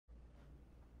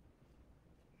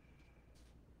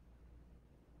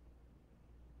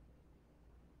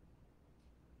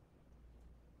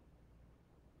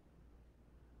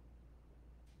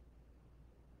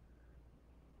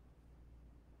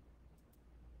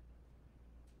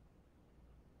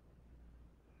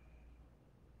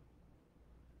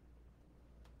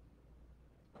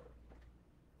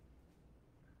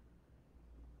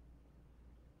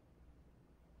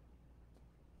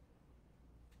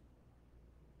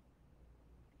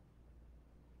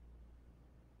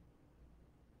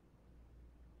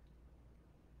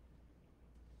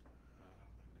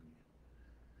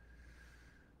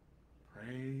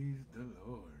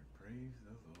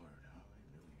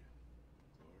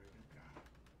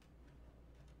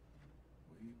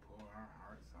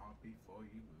before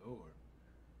you, Lord,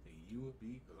 that you will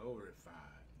be glorified.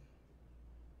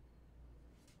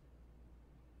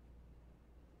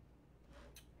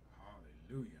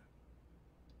 Hallelujah.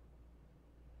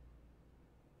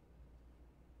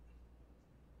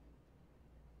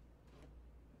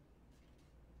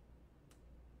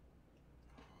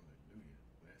 Hallelujah.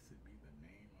 Blessed be the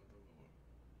name of the Lord.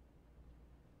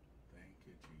 Thank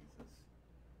you, Jesus.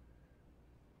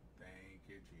 Thank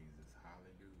you, Jesus.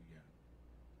 Hallelujah.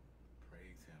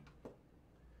 Praise him.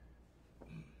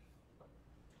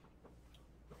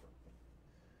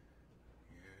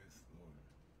 Yes, Lord.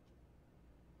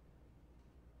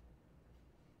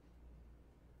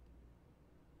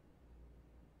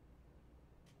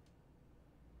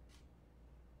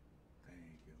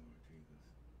 Thank you, Lord Jesus.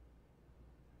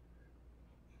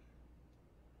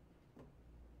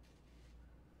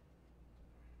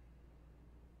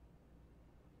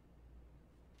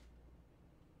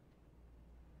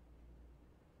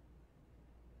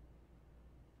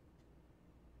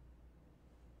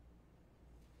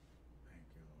 Thank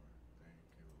you, Lord. Thank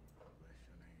you, Lord. Bless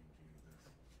your name, Jesus.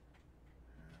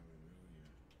 Hallelujah.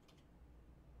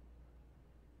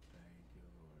 Thank you,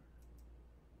 Lord.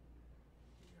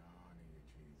 We honor you,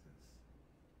 Jesus.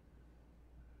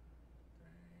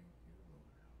 Thank you, Lord.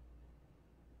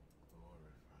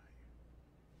 Glorify you.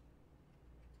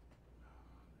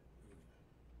 Hallelujah.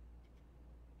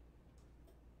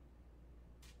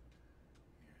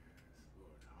 Yes,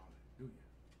 Lord. Hallelujah.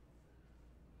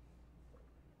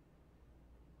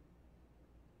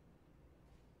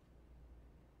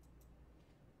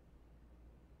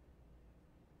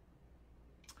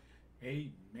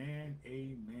 Amen,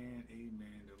 amen,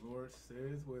 amen. The Lord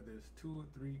says, where there's two or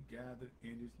three gathered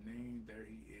in his name, there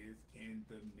he is in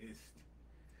the midst.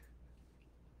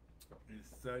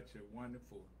 It's such a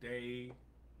wonderful day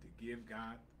to give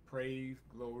God praise,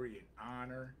 glory, and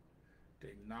honor, to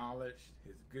acknowledge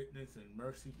his goodness and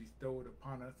mercy bestowed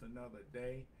upon us another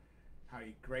day, how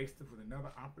he graced us with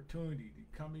another opportunity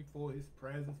to come before his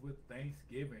presence with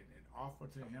thanksgiving and offer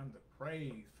to him the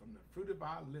praise from the fruit of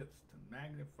our lips to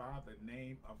magnify the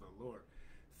name of the Lord.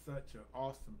 Such an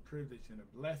awesome privilege and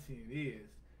a blessing it is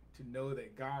to know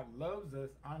that God loves us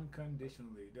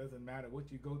unconditionally. It doesn't matter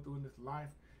what you go through in this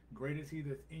life. Greater is he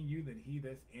that's in you than he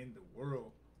that's in the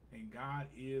world. And God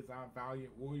is our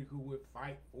valiant warrior who would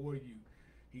fight for you.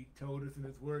 He told us in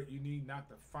his word, you need not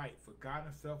to fight, for God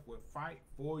himself will fight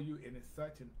for you. And it's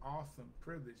such an awesome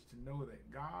privilege to know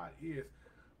that God is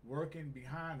working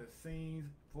behind the scenes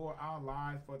for our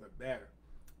lives for the better.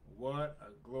 What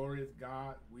a glorious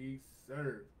God we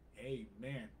serve.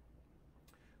 Amen.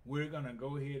 We're going to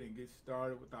go ahead and get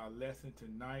started with our lesson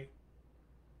tonight.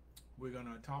 We're going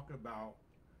to talk about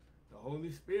the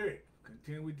Holy Spirit.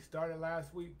 Continue, we started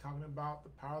last week talking about the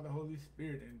power of the Holy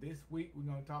Spirit. And this week we're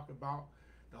going to talk about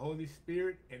the Holy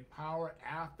Spirit and power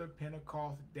after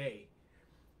Pentecost Day.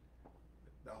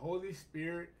 The Holy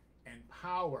Spirit and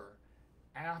power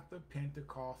after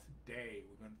Pentecost Day.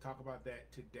 We're going to talk about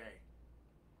that today.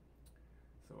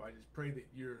 So I just pray that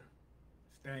you're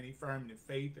standing firm in the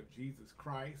faith of Jesus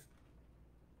Christ.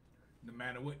 No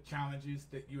matter what challenges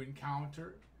that you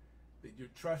encounter, that you're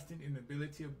trusting in the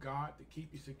ability of God to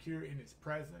keep you secure in his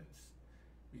presence,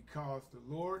 because the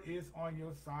Lord is on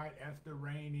your side as the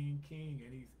reigning king,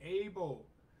 and he's able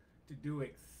to do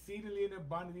exceedingly and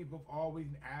abundantly above all we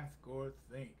can ask or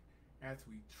think as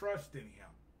we trust in him.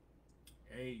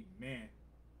 Amen.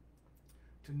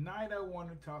 Tonight I want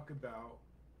to talk about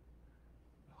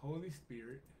the Holy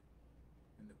Spirit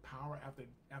and the power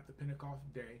after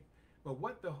Pentecost Day. But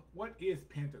what is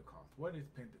Pentecost? What is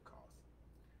Pentecost?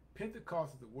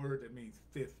 Pentecost is a word that means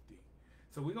 50.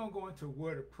 So we're going to go into a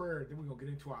word of prayer, then we're going to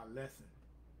get into our lesson.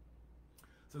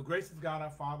 So gracious God, our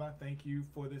Father, I thank you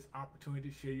for this opportunity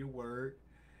to share your word.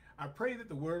 I pray that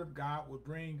the word of God will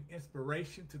bring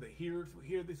inspiration to the hearers who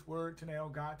hear this word tonight, oh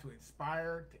God, to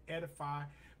inspire, to edify,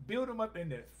 build them up in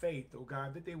their faith, oh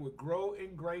God, that they will grow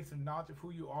in grace and knowledge of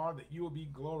who you are, that you will be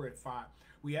glorified.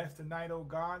 We ask tonight, oh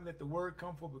God, let the word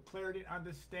come forth with clarity and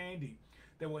understanding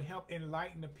that will help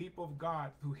enlighten the people of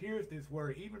God who hears this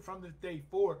word, even from this day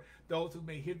forward, those who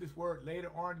may hear this word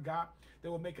later on, God, that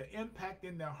will make an impact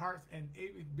in their hearts and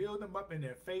build them up in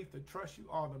their faith to trust you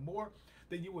all the more,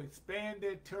 that you will expand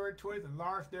their territories,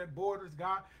 enlarge their borders,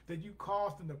 God, that you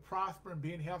cause them to prosper and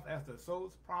be in health as their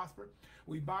souls prosper.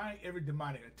 We bind every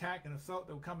demonic attack and assault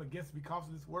that will come against because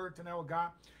of this word tonight, oh God,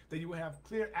 that you will have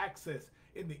clear access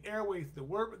in the airways. The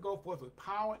word would go forth with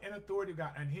power and authority,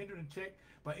 God, unhindered and checked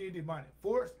by any demonic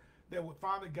force, that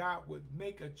Father God would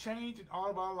make a change in all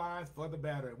of our lives for the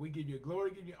better. We give you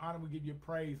glory, give you honor, we give you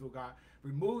praise, oh God.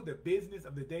 Remove the business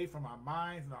of the day from our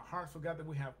minds and our hearts, oh God, that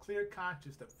we have clear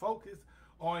conscience to focus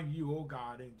on you, oh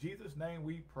God. In Jesus' name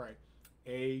we pray.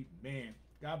 Amen.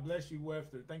 God bless you,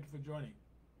 Webster. Thank you for joining.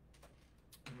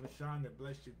 LaShonda,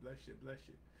 bless you, bless you, bless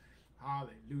you.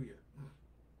 Hallelujah.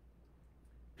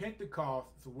 Pentecost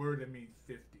is a word that means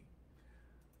 50.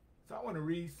 So I want to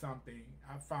read something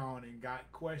I found and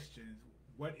got questions.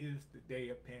 What is the day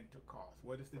of Pentecost?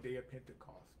 What is the day of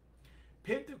Pentecost?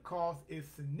 Pentecost is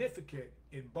significant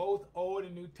in both Old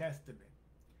and New Testament.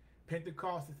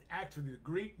 Pentecost is actually the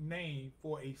Greek name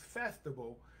for a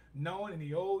festival known in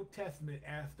the Old Testament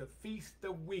as the Feast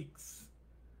of Weeks.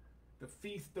 The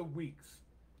Feast of Weeks.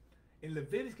 In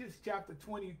Leviticus chapter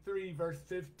 23, verse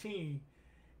 15,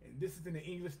 and this is in the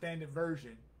English Standard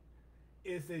Version,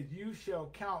 it says, you shall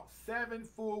count 7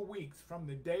 full weeks from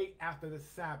the day after the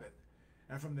Sabbath,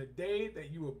 and from the day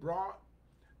that you were brought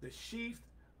the sheaf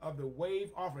of the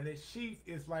wave offering. That sheaf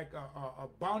is like a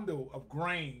bundle of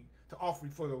grain to offer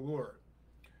before the Lord.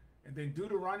 And then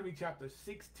Deuteronomy chapter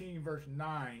 16, verse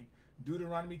 9,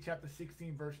 Deuteronomy chapter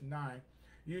 16, verse 9,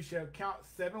 you shall count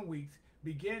 7 weeks.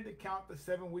 Begin to count the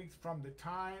 7 weeks from the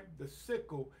time the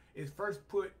sickle is first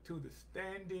put to the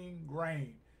standing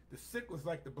grain. The sickle is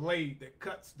like the blade that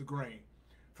cuts the grain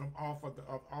from off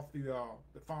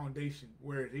the foundation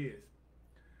where it is.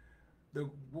 The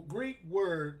Greek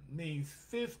word means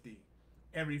 50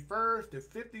 and refers to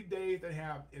 50 days that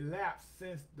have elapsed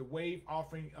since the wave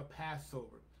offering of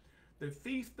Passover. The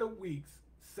Feast of Weeks,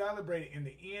 celebrated in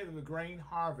the end of the grain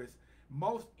harvest,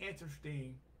 most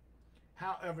interesting.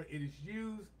 However, it is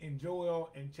used in Joel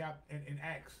and in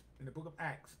Acts, in the book of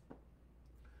Acts.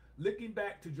 Looking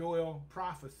back to Joel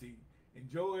prophecy, in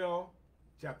Joel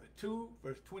chapter 2,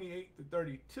 verse 28 to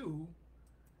 32,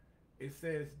 it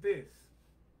says this,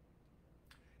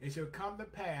 it shall come to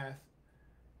pass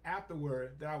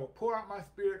afterward that I will pour out my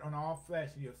spirit on all flesh,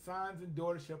 and your sons and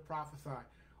daughters shall prophesy.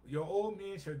 Your old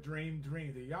men shall dream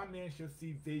dreams, the young men shall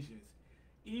see visions.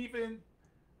 Even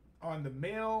on the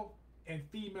male and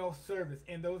female servants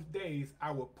in those days,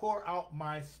 I will pour out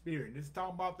my spirit. This is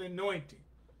talking about the anointing.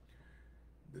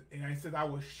 And I said, I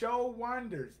will show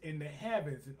wonders in the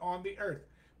heavens and on the earth,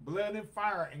 blood and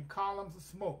fire and columns of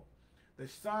smoke. The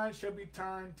sun shall be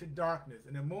turned to darkness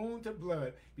and the moon to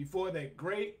blood before that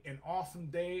great and awesome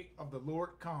day of the Lord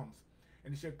comes.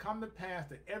 And it shall come to pass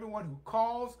that everyone who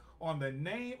calls on the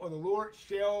name of the Lord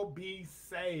shall be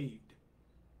saved.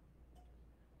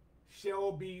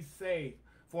 Shall be saved.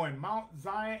 For in Mount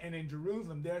Zion and in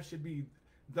Jerusalem there should be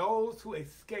those who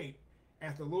escape,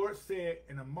 as the Lord said,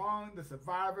 and among the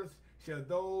survivors shall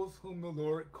those whom the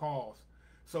Lord calls.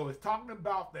 So it's talking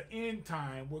about the end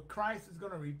time where Christ is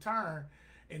going to return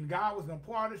and God was going to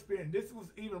pour out his spirit. And this was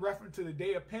even referring to the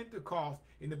day of Pentecost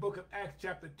in the book of Acts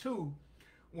chapter 2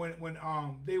 when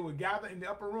they were gathered in the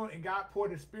upper room and God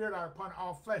poured his spirit out upon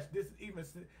all flesh. This is even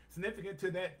significant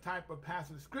to that type of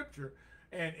passage of scripture.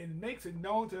 And it makes it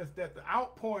known to us that the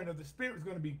outpouring of the spirit is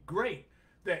going to be great,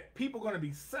 that people are going to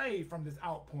be saved from this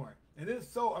outpouring. And this is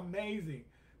so amazing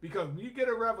because when you get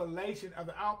a revelation of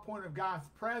the outpouring of God's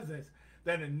presence,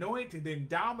 that anointing, the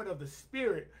endowment of the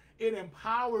Spirit, it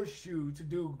empowers you to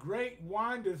do great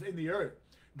wonders in the earth.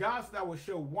 God said, I will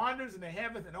show wonders in the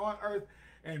heavens and on earth,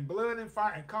 and blood and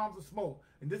fire and columns of smoke.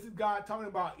 And this is God talking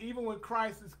about even when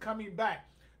Christ is coming back,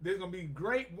 there's going to be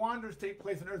great wonders take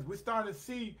place on earth. We're starting to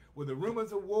see with the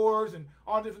rumors of wars and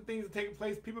all different things are taking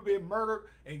place, people being murdered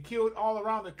and killed all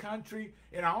around the country,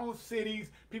 in our own cities,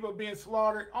 people being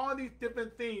slaughtered. All these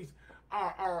different things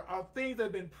are things that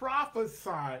have been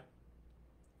prophesied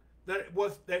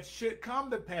that should come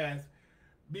to pass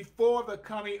before the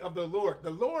coming of the Lord. The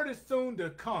Lord is soon to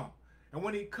come. And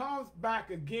when he comes back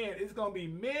again, it's going to be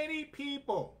many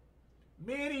people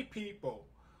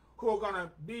who are going to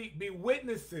be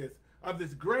witnesses of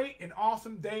this great and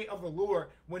awesome day of the Lord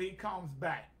when he comes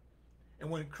back. And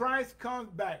when Christ comes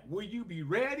back, will you be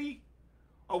ready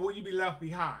or will you be left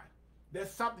behind?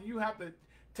 That's something you have to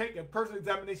take a personal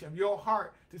examination of your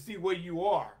heart to see where you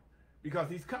are, because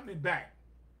he's coming back.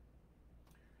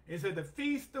 It said the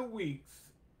Feast of Weeks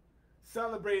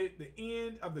celebrated the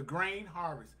end of the grain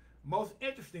harvest. Most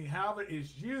interesting, however,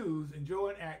 is used in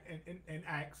Joel and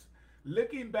Acts,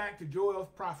 looking back to Joel's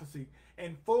prophecy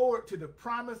and forward to the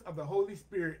promise of the Holy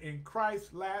Spirit in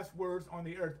Christ's last words on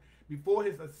the earth before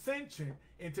his ascension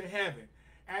into heaven.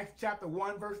 Acts chapter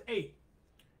 1 verse 8.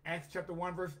 Acts chapter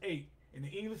 1 verse 8 in the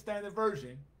English Standard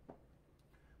Version.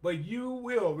 But you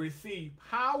will receive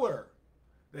power,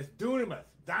 that's dunamis,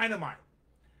 dynamite,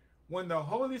 when the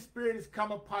Holy Spirit is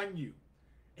come upon you,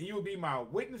 and you will be my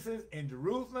witnesses in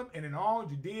Jerusalem and in all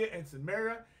Judea and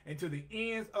Samaria and to the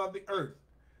ends of the earth.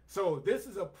 So this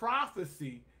is a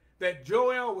prophecy that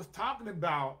Joel was talking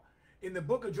about in the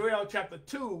book of Joel chapter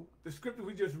 2, the scripture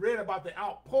we just read about the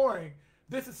outpouring.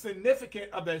 This is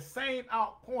significant of that same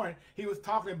outpouring he was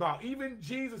talking about. Even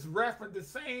Jesus referenced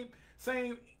the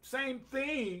same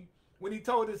thing when he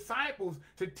told his disciples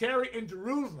to tarry in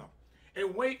Jerusalem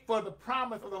and wait for the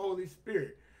promise of the Holy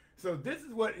Spirit. So this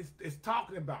is what it's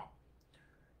talking about.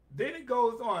 Then it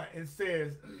goes on and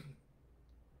says,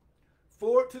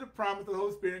 forward to the promise of the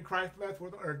Holy Spirit in Christ last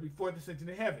forth on earth before the ascension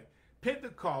to heaven.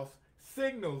 Pentecost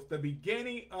signals the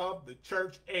beginning of the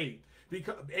church age,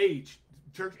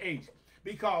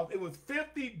 because it was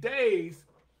 50 days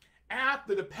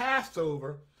after the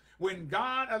Passover when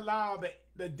God allowed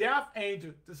the death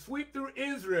angel to sweep through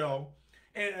Israel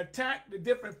and attack the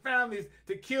different families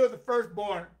to kill the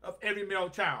firstborn of every male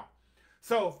child.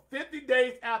 So 50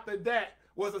 days after that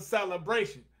was a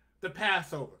celebration, the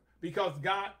Passover, because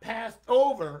God passed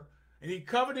over and he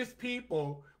covered his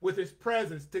people with his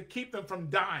presence to keep them from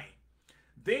dying.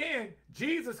 Then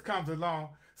Jesus comes along.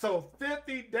 So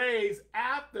 50 days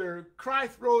after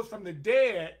Christ rose from the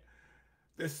dead,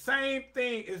 the same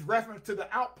thing is reference to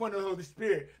the outpouring of the Holy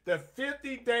Spirit. The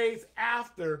 50 days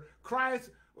after Christ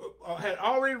had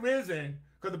already risen,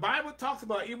 because the Bible talks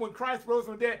about even when Christ rose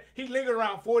from the dead, he lingered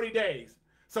around 40 days.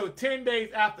 So 10 days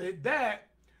after that,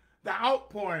 the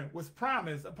outpouring was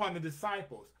promised upon the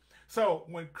disciples. So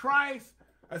when Christ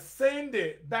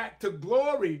ascended back to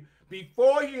glory,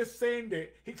 before he ascended,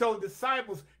 he told the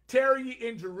disciples, tarry ye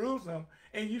in Jerusalem,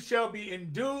 and you shall be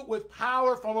endued with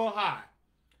power from on high.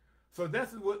 So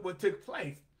this is what took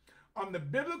place. On the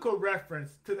biblical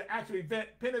reference to the actual event,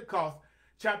 Pentecost,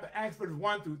 chapter Acts verses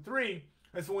 1 through 3,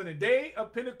 and so when the day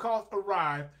of Pentecost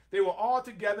arrived, they were all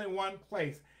together in one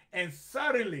place. And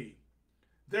suddenly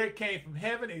there came from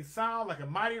heaven a sound like a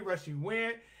mighty rushing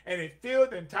wind, and it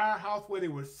filled the entire house where they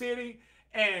were sitting,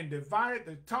 and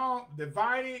divided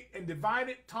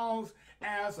tongues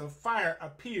as of fire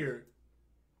appeared.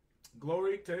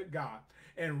 Glory to God.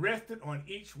 And rested on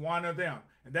each one of them.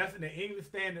 And that's in the English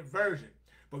Standard Version.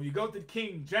 But if you go to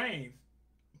King James,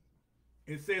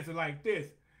 it says it like this.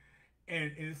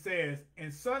 And it says,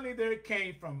 and suddenly there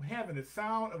came from heaven the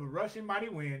sound of a rushing mighty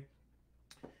wind,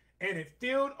 and it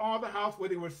filled all the house where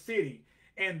they were sitting.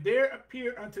 And there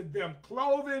appeared unto them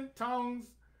cloven tongues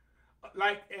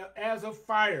like as of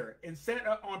fire, and set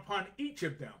upon each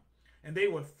of them. And they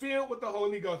were filled with the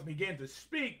Holy Ghost and began to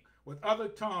speak with other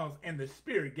tongues, and the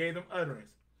Spirit gave them utterance.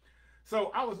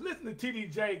 So I was listening to T.D.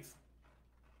 Jakes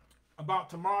about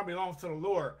tomorrow belongs to the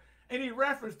Lord, and he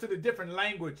referenced to the different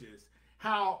languages,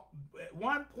 how at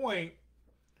one point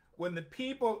when the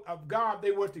people of God, they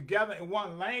were together in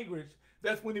one language,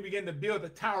 that's when they began to build the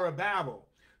Tower of Babel.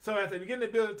 So as they begin to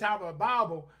build the Tower of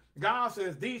Babel, God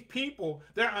says these people,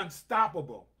 they're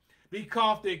unstoppable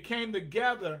because they came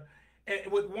together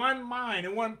with one mind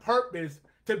and one purpose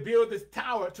to build this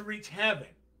tower to reach heaven.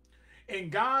 And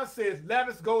God says, let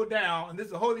us go down. And this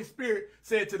is the Holy Spirit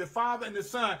said to the Father and the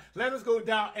Son, let us go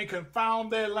down and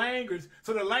confound their language.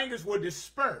 So the languages were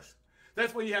dispersed.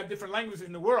 That's why you have different languages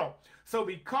in the world. So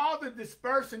because of the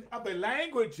dispersion of the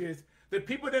languages, the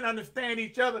people didn't understand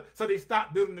each other, so they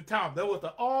stopped building the tower. That was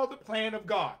all the plan of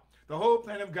God, the whole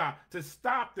plan of God, to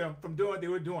stop them from doing what they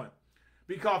were doing.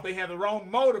 Because they had the wrong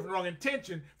motive and wrong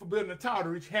intention for building the tower to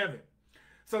reach heaven.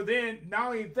 So then, not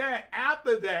only that,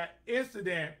 after that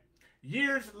incident,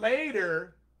 years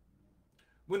later,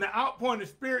 when the outpouring of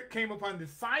the Spirit came upon the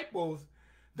disciples,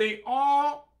 they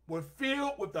all were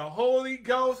filled with the Holy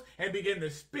Ghost and began to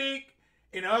speak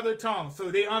in other tongues.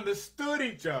 So they understood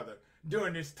each other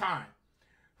during this time.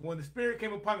 When the Spirit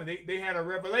came upon them, they had a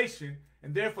revelation,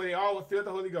 and therefore they all were filled with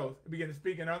the Holy Ghost and began to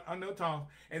speak in unknown tongues,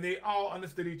 and they all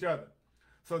understood each other.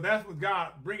 So that's what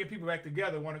God bringing people back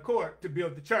together, one accord, to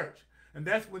build the church. And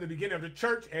that's when the beginning of the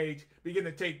church age began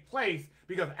to take place,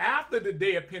 because after the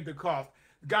day of Pentecost,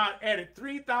 God added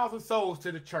 3,000 souls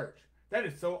to the church. That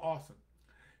is so awesome.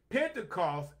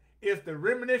 Pentecost is the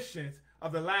reminiscence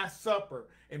of the Last Supper.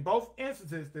 In both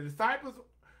instances, the disciples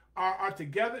are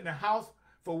together in the house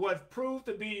for what proves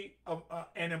to be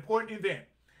an important event.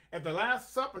 At the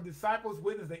Last Supper, disciples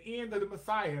witnessed the end of the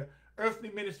Messiah's earthly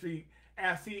ministry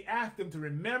as he asked them to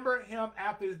remember him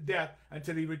after his death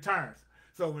until he returns.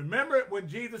 So remember when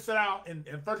Jesus set out in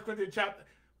 1 Corinthians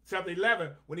chapter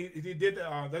 11, when he did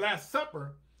the Last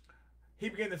Supper, he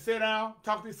began to sit down,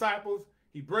 talk to the disciples,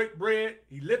 he broke bread,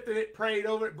 he lifted it, prayed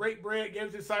over it, break bread,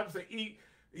 gave his disciples to eat.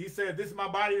 He said, this is my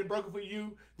body that's broken for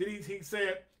you. Then he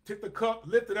said, took the cup,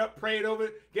 lifted up, prayed over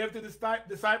it, gave it to the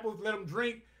disciples, let them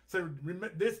drink. So do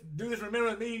this,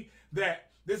 remember me,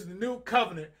 that this is the new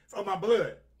covenant of my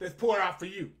blood that's poured out for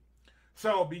you.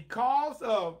 So because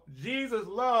of Jesus'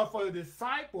 love for the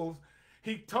disciples,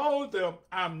 he told them,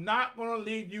 I'm not going to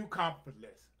leave you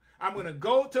comfortless. I'm going to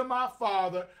go to my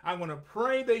Father. I'm going to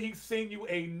pray that he send you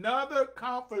another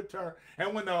comforter.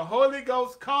 And when the Holy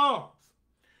Ghost comes,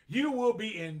 you will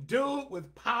be endued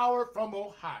with power from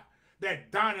on high,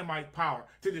 that dynamite power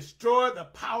to destroy the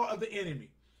power of the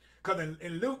enemy. Because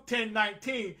in Luke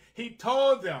 10:19, he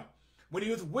told them, when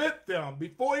he was with them,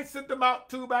 before he sent them out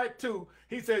 2 by 2,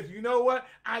 he says, you know what?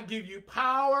 I give you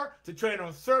power to tread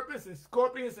on serpents and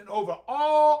scorpions and over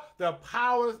all the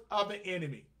powers of the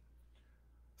enemy.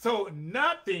 So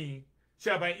nothing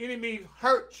shall by any means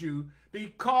hurt you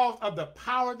because of the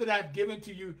power that I've given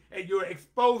to you at your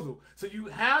disposal. So you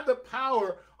have the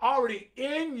power already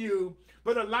in you,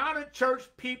 but a lot of church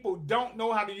people don't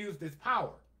know how to use this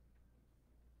power.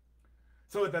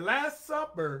 So at the Last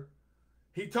Supper,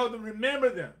 he told them,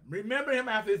 remember him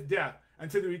after his death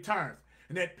until he returns.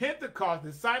 And at Pentecost,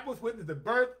 disciples witnessed the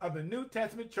birth of the New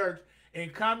Testament church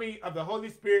and coming of the Holy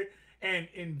Spirit and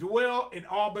indwell in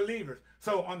all believers.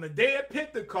 So on the day of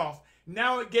Pentecost,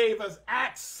 now it gave us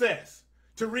access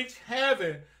to reach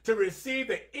heaven to receive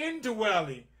the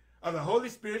indwelling of the Holy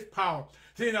Spirit's power.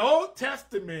 See, in the Old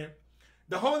Testament,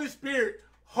 the Holy Spirit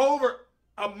hovered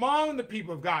among the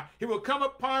people of God. He will come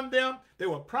upon them. They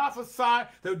will prophesy.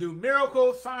 They'll do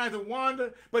miracles, signs, and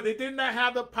wonders, but they did not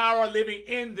have the power living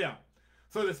in them.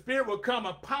 So the Spirit will come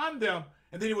upon them,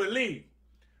 and then he will leave.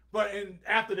 But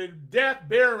after the death,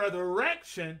 burial,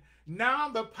 resurrection, now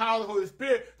the power of the Holy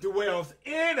Spirit dwells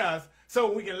in us,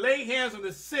 so we can lay hands on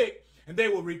the sick, and they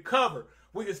will recover.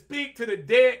 We can speak to the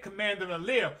dead, command them to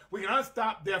live. We can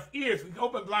unstop deaf ears. We can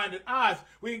open blinded eyes.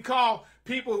 We can call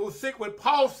people who are sick with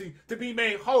palsy to be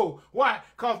made whole. Why?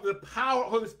 Because the power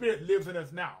of the Holy Spirit lives in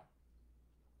us now.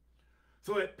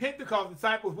 So at Pentecost,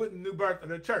 disciples witnessed the new birth of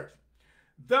the church.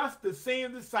 Thus, the scene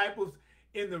of disciples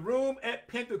in the room at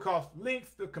Pentecost links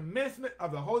the commencement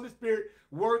of the Holy Spirit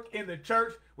work in the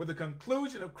church with the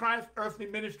conclusion of Christ's earthly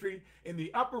ministry in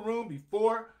the upper room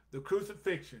before the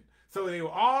crucifixion. So they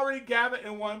were already gathered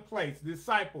in one place, the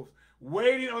disciples,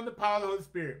 waiting on the power of the Holy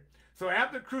Spirit. So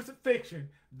after crucifixion,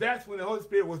 that's when the Holy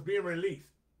Spirit was being released.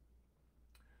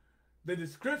 The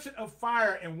description of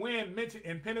fire and wind mentioned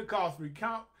in Pentecost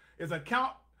resounds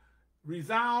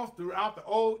throughout the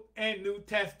Old and New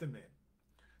Testament.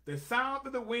 The sound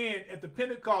of the wind at the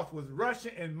Pentecost was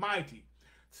rushing and mighty.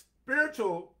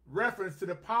 Spiritual reference to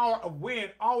the power of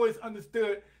wind, always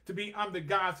understood to be under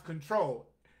God's control,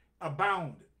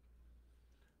 abounded.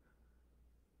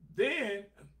 Then,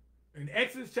 in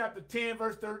Exodus chapter 10,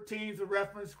 verse 13 is a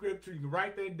reference scripture. You can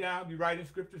write that down. You're writing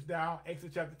scriptures down.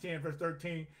 Exodus chapter 10, verse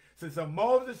 13 says, so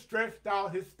Moses stretched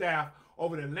out his staff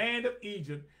over the land of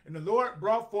Egypt, and the Lord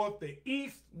brought forth the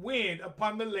east wind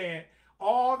upon the land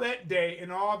all that day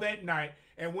and all that night.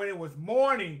 And when it was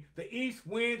morning, the east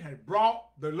wind had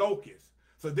brought the locusts.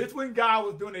 So this when God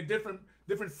was doing a different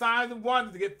signs and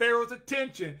wonders to get Pharaoh's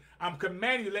attention. I'm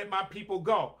commanding you to let my people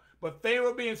go. But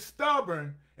Pharaoh being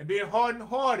stubborn and being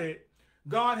hardened-hearted,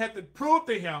 God had to prove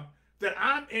to him that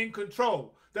I'm in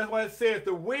control. That's why it says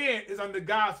the wind is under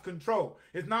God's control.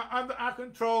 It's not under our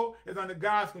control, it's under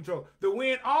God's control. The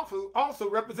wind also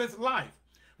represents life.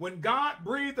 When God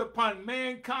breathed upon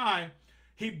mankind,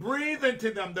 he breathed into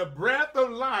them the breath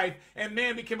of life, and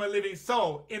man became a living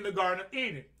soul in the Garden of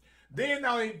Eden. Then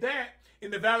not only that, in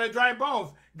the valley of dry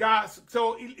bones, God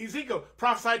told Ezekiel,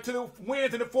 prophesied to the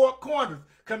winds in the four corners,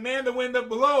 command the wind to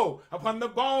blow upon the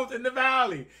bones in the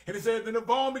valley. And it says, then the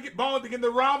bones begin to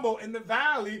rumble in the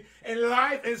valley, and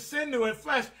life and sinew and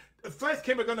flesh. The flesh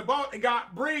came upon the bone, and God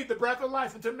breathed the breath of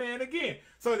life into man again.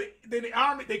 So then the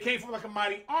army, they came from like a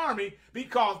mighty army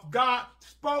because God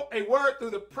spoke a word through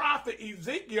the prophet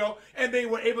Ezekiel, and they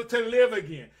were able to live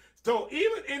again. So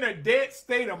even in a dead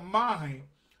state of mind,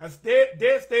 a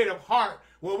dead state of heart,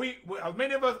 where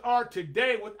many of us are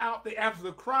today without the absence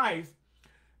of Christ,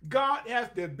 God has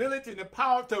the ability and the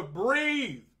power to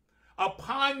breathe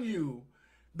upon you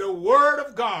the word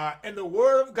of God, and the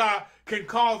word of God can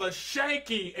cause a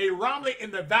shaking, a rumbling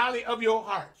in the valley of your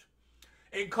heart,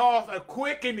 and cause a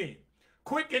quickening.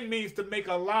 Quicken means to make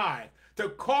alive, to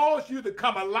cause you to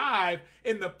come alive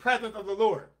in the presence of the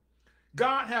Lord.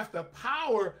 God has the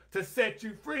power to set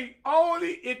you free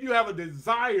only if you have a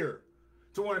desire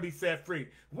to want to be set free.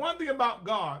 One thing about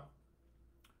God,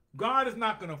 God is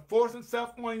not going to force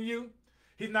himself on you.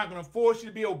 He's not going to force you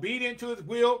to be obedient to his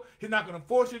will. He's not going to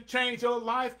force you to change your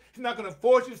life. He's not going to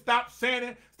force you to stop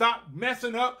sinning, stop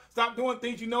messing up, stop doing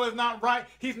things you know is not right.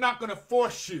 He's not going to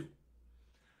force you.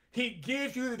 He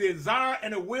gives you the desire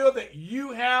and the will that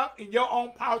you have in your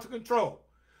own power to control.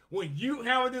 When you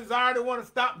have a desire to want to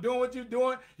stop doing what you're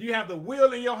doing, you have the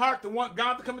will in your heart to want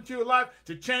God to come into your life,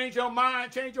 to change your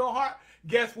mind, change your heart.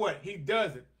 Guess what? He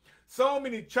does it. So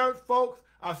many church folks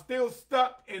are still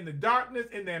stuck in the darkness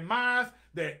in their minds.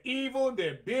 They're evil,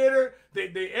 they're bitter. They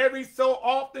every so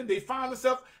often they find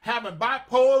themselves having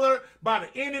bipolar by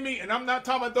the enemy. And I'm not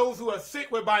talking about those who are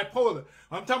sick with bipolar.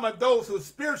 I'm talking about those who are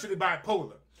spiritually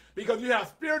bipolar. Because you have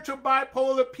spiritual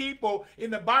bipolar people in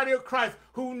the body of Christ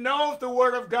who knows the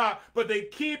word of God, but they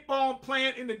keep on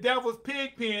playing in the devil's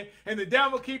pig pen, and the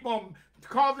devil keep on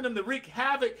causing them to wreak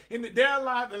havoc in their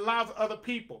lives and lives of other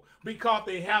people because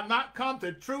they have not come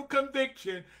to true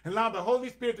conviction and allow the Holy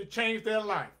Spirit to change their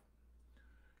life.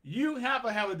 You have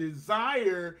to have a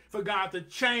desire for God to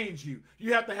change you.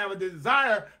 You have to have a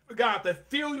desire for God to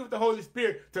fill you with the Holy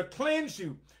Spirit, to cleanse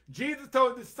you. Jesus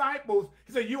told his disciples,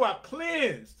 he said, you are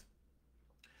cleansed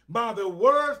by the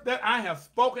words that I have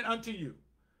spoken unto you.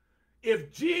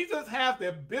 If Jesus has the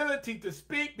ability to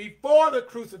speak before the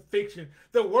crucifixion,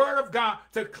 the word of God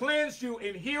to cleanse you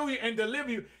and heal you and deliver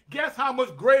you, guess how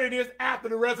much greater it is after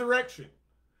the resurrection?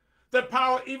 The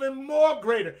power even more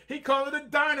greater. He called it a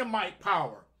dynamite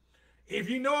power. If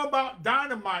you know about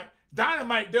dynamite,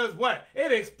 dynamite does what?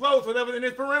 It explodes whatever's in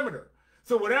its perimeter.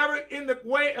 So whatever in the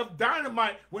way of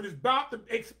dynamite, when it's about to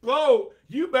explode,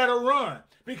 you better run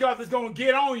because it's going to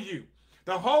get on you.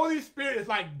 The Holy Spirit is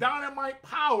like dynamite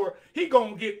power. He's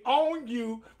going to get on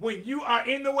you when you are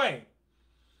in the way.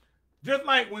 Just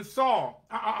like when Saul,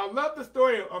 I love the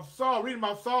story of Saul, reading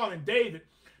about Saul and David,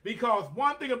 because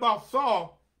one thing about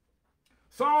Saul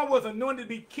was anointed to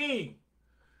be king.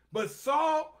 But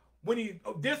Saul, when he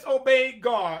disobeyed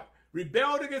God,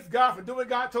 rebelled against God for doing what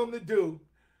God told him to do,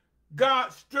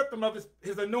 God stripped him of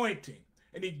his anointing.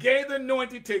 And he gave the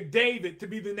anointing to David to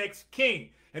be the next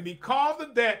king. And because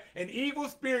of that, an evil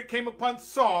spirit came upon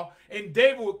Saul, and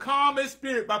David would calm his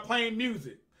spirit by playing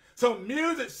music. So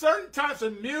music, certain types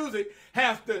of music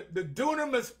has the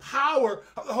dunamis power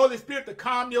of the Holy Spirit to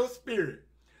calm your spirit.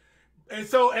 And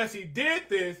so as he did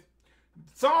this,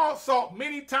 Saul sought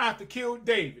many times to kill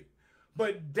David.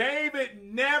 But David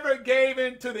never gave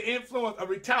in to the influence of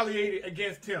retaliating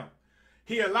against him.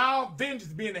 He allowed vengeance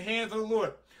to be in the hands of the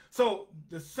Lord. So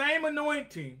the same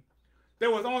anointing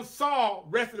that was on Saul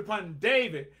rested upon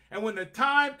David. And when the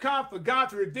time comes for God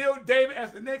to reveal David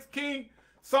as the next king,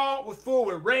 Saul was full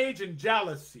with rage and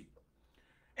jealousy.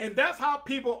 And that's how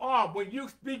people are. When you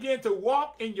begin to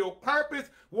walk in your purpose,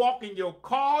 walk in your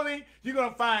calling, you're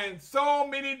going to find so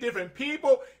many different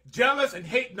people jealous and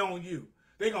hating on you.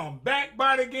 They're going to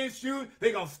backbite against you.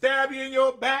 They're going to stab you in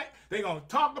your back. They're going to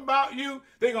talk about you.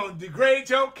 They're going to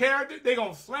degrade your character. They're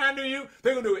going to slander you.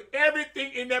 They're going to do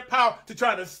everything in their power to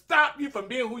try to stop you from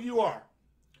being who you are.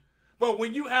 But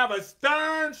when you have a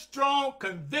stern, strong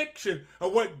conviction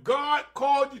of what God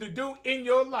called you to do in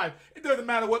your life, it doesn't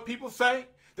matter what people say. It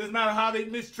doesn't matter how they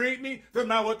mistreat me. It doesn't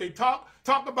matter what they talk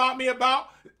about me about.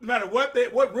 It doesn't matter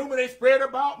what rumor they spread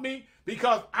about me.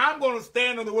 Because I'm going to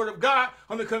stand on the word of God,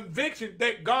 on the conviction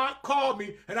that God called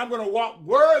me, and I'm going to walk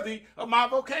worthy of my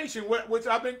vocation, which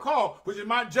I've been called, which is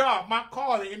my job, my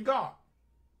calling in God.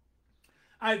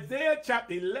 Isaiah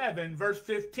chapter 11, verse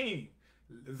 15.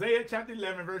 Isaiah chapter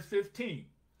 11, verse 15.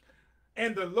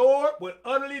 And the Lord will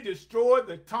utterly destroy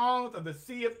the tongues of the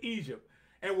sea of Egypt,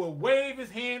 and will wave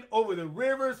his hand over the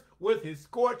rivers with his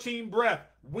scorching breath,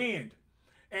 wind,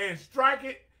 and strike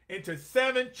it into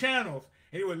 7 channels.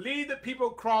 And he will lead the people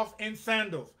across in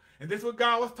sandals. And this is what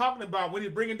God was talking about when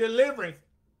he's bringing deliverance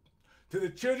to the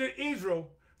children of Israel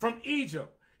from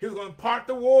Egypt. He was going to part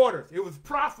the waters. It was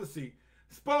prophecy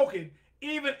spoken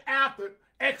even after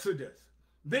Exodus.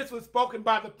 This was spoken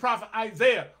by the prophet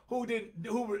Isaiah,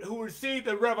 who received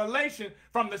the revelation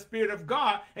from the Spirit of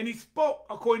God. And he spoke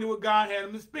according to what God had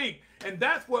him to speak. And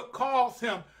that's what caused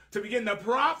him to begin to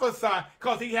prophesy,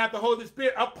 because he had the Holy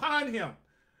Spirit upon him.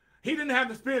 He didn't have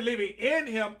the Spirit living in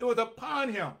him. It was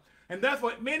upon him. And that's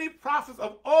what many prophets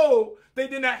of old, they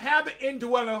did not have the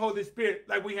indwelling of the Holy Spirit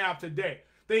like we have today.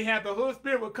 They had the Holy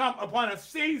Spirit would come upon a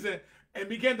season and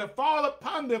begin to fall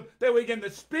upon them. They would begin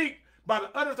to speak by the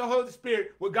utterance of the Holy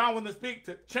Spirit, what God wanted to speak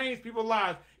to change people's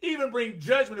lives, even bring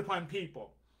judgment upon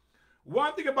people.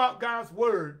 One thing about God's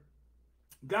word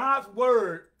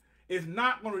is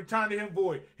not going to return to him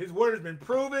void. His word has been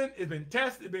proven, it's been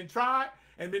tested, it's been tried,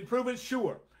 and been proven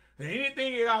sure. And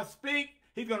anything that God speaks,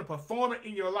 he's going to perform it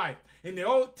in your life. In the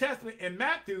Old Testament, in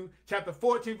Matthew chapter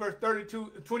 14, verse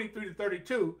 23 to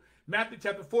 32, Matthew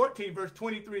chapter 14, verse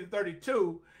 23 to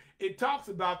 32, it talks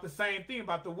about the same thing,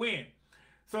 about the wind.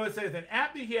 So it says, and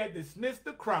after he had dismissed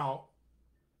the crowd,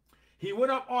 He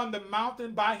went up on the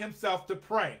mountain by himself to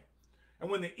pray. And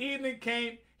when the evening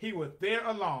came, he was there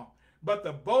alone. But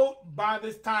the boat by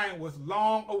this time was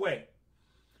long away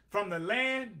from the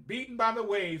land, beaten by the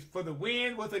waves, for the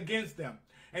wind was against them.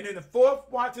 And in the fourth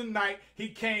watch of the night, he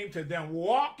came to them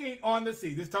walking on the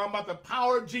sea. This is talking about the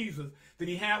power of Jesus that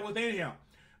he had within him.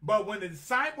 But when the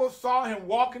disciples saw him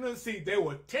walking on the sea, they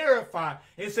were terrified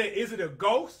and said, "Is it a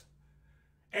ghost?"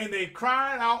 And they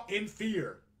cried out in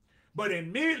fear. But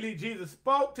immediately Jesus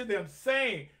spoke to them,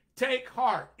 saying, "Take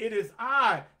heart, it is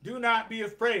I, do not be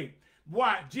afraid."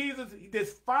 Why? Jesus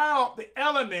defiled the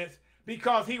elements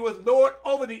because he was Lord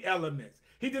over the elements.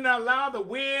 He did not allow the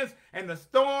winds and the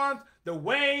storms, the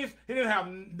waves. He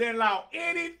didn't allow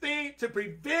anything to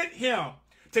prevent him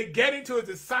to getting to his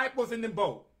disciples in the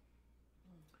boat.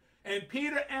 And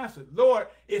Peter answered, "Lord,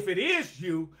 if it is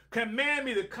you, command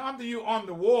me to come to you on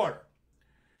the water."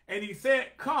 And he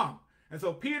said, "Come." And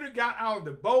so Peter got out of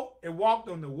the boat and walked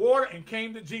on the water and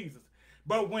came to Jesus.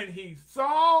 But when he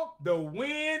saw the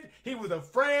wind, he was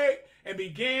afraid and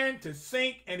began to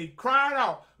sink, and he cried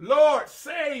out, "Lord,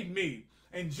 save me."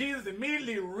 And Jesus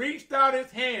immediately reached out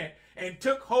his hand and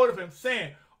took hold of him,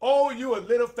 saying, "Oh, you of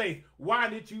little faith, why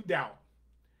did you doubt?"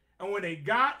 And when they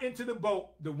got into the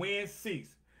boat, the wind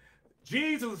ceased.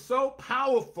 Jesus was so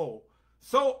powerful,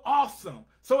 so awesome,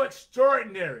 so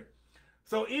extraordinary.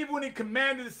 So even when he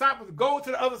commanded the disciples to go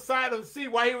to the other side of the sea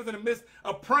while he was in the midst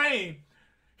of praying,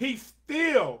 he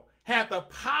still had the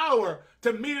power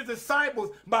to meet his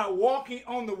disciples by walking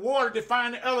on the water,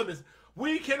 defying the elements.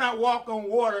 We cannot walk on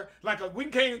water we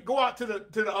can't go out to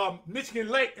the Michigan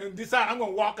Lake and decide I'm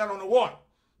going to walk out on the water.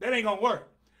 That ain't going to work.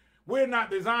 We're not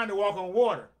designed to walk on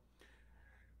water.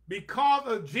 Because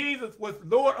of Jesus was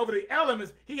Lord over the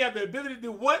elements, he had the ability to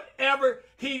do whatever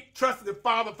he trusted the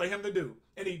Father for him to do,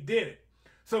 and he did it.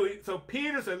 So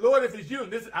Peter said, "Lord, if it's you,"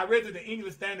 and I read it in the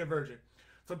English Standard Version.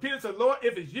 So Peter said, "Lord,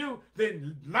 if it's you,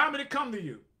 then allow me to come to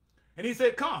you." And he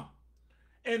said, "Come."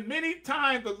 And many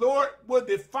times the Lord will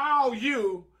defile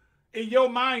you in your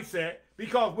mindset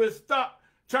because we're stuck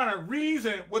trying to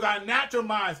reason with our natural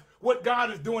minds what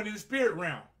God is doing in the spirit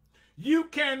realm. You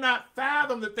cannot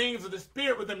fathom the things of the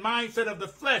spirit with the mindset of the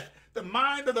flesh. The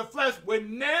mind of the flesh will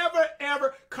never,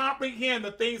 ever comprehend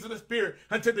the things of the spirit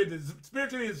until it is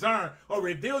spiritually discerned or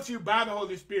revealed to you by the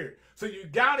Holy Spirit. So you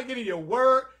got to get in your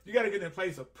word. You got to get in a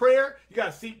place of prayer. You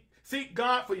got to seek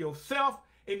God for yourself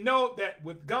and know that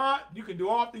with God, you can do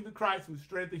all things in Christ who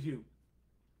strengthens you.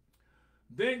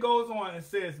 Then goes on and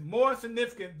says, more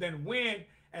significant than wind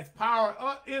as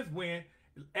power is wind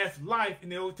as life in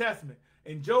the Old Testament.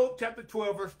 In Job chapter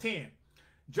 12, verse 10,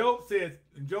 Job says,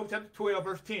 in Job chapter 12,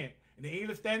 verse 10, in the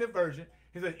English Standard Version,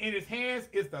 he says, "In his hands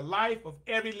is the life of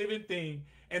every living thing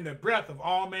and the breath of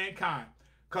all mankind."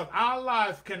 Because our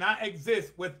lives cannot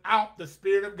exist without the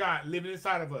Spirit of God living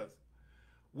inside of us.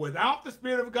 Without the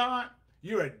Spirit of God,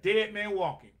 you're a dead man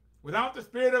walking. Without the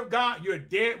Spirit of God, you're a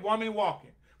dead woman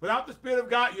walking. Without the Spirit of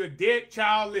God, you're a dead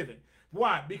child living.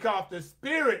 Why? Because the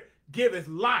Spirit giveth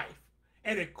life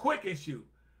and it quickens you,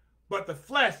 but the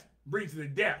flesh brings you to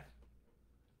death.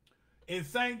 In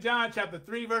St. John chapter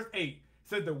 3, verse 8, it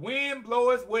says, "The wind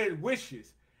bloweth where it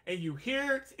wishes, and you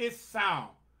hear its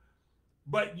sound,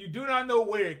 but you do not know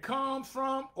where it comes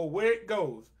from or where it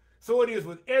goes. So it is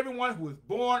with everyone who is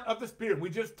born of the Spirit." We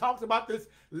just talked about this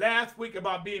last week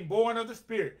about being born of the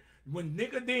Spirit. When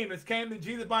Nicodemus came to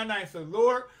Jesus by night and said,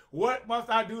 "Lord, what must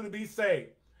I do to be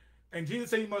saved?" And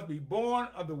Jesus said, "You must be born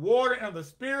of the water and of the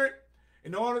Spirit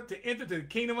in order to enter the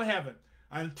kingdom of heaven."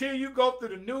 Until you go through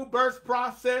the new birth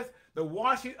process, the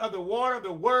washing of the water of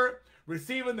the word,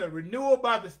 receiving the renewal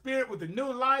by the Spirit with the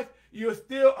new life, you're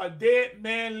still a dead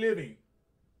man living.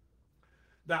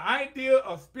 The idea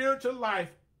of spiritual life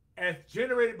as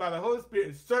generated by the Holy Spirit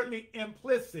is certainly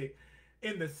implicit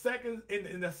in the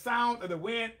sound of the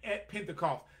wind at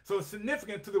Pentecost. So it's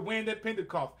significant to the wind at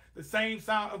Pentecost, the same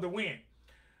sound of the wind.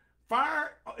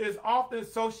 Fire is often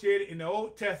associated in the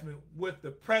Old Testament with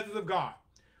the presence of God.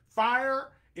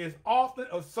 Fire is often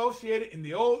associated in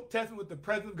the Old Testament with the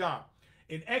presence of God.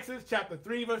 In Exodus chapter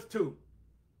 3, verse 2,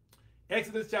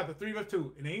 Exodus chapter 3, verse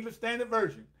 2, in the English Standard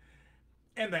Version,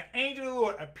 "And the angel of the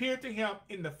Lord appeared to him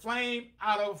in the flame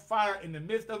out of fire in the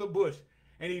midst of the bush.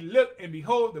 And he looked, and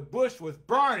behold, the bush was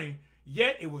burning,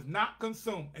 yet it was not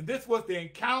consumed." And this was the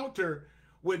encounter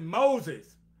with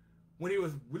Moses when he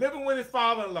was living with his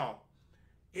father-in-law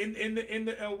in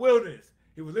the wilderness.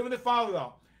 He was living with his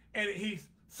father-in-law, and he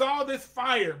saw this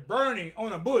fire burning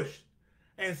on a bush.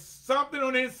 And something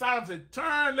on the inside of him said,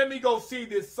 "Turn, let me go see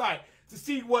this sight, to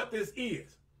see what this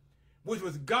is." Which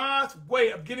was God's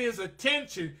way of getting his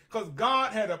attention, because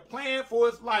God had a plan for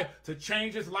his life to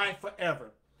change his life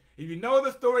forever. If you know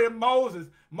the story of Moses,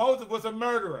 Moses was a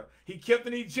murderer. He killed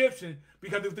an Egyptian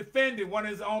because he was defending one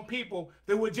of his own people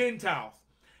that were Gentiles.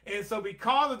 And so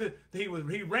because of this, he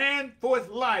ran for his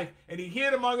life, and he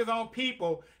hid among his own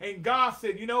people. And God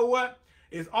said, you know what?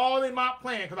 It's all in my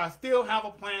plan, because I still have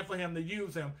a plan for him to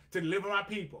use him to deliver my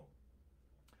people.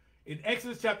 In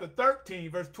Exodus chapter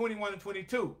 13, verse 21 and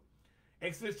 22.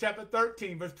 Exodus chapter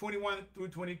 13, verse 21 through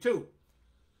 22.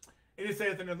 And it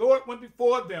says, and the Lord went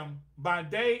before them by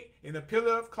day in a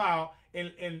pillar of cloud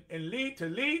and lead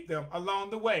them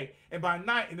along the way, and by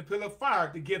night in the pillar of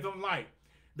fire to give them light,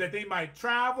 that they might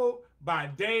travel by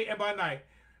day and by night.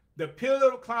 The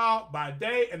pillar of cloud by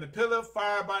day and the pillar of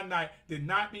fire by night did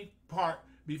not depart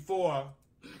before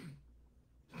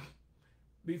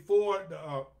the pillar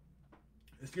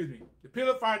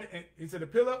of fire. He said the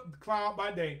pillar of cloud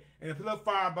by day and the pillar of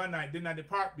fire by night did not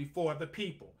depart before the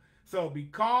people. So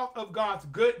because of God's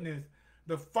goodness,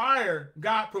 the fire,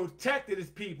 God protected his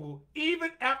people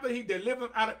even after he delivered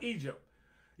them out of Egypt.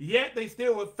 Yet they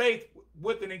still were faced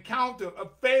with an encounter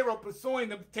of Pharaoh pursuing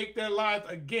them to take their lives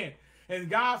again. And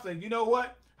God said, you know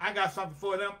what? I got something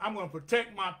for them. I'm going to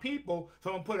protect my people.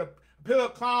 So I'm going to put a pillar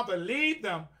of cloud to lead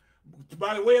them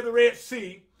by the way of the Red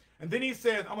Sea. And then he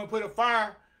says, I'm going to put a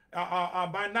fire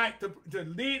by night to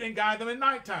lead and guide them at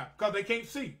nighttime because they can't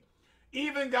see.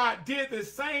 Even God did the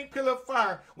same pillar of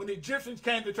fire when the Egyptians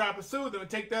came to try to pursue them and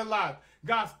take their lives.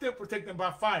 God still protected them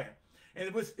by fire. And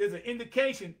it is an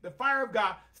indication the fire of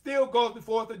God still goes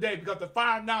before us today, because the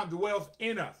fire now dwells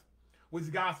in us, which is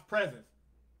God's presence.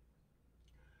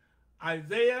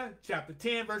 Isaiah chapter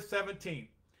 10, verse 17.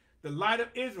 The light of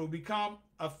Israel become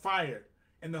a fire,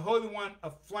 and the Holy One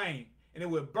a flame, and it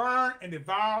will burn and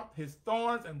devour his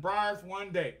thorns and briars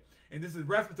one day. And this is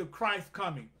reference to Christ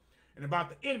coming and about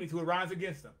the enemies who arise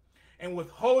against them. And with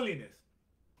holiness.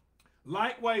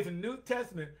 Likewise, in the New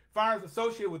Testament, fire is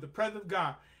associated with the presence of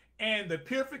God and the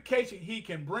purification he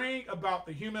can bring about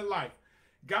the human life.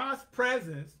 God's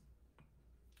presence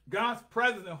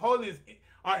and holiness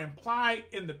are implied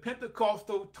in the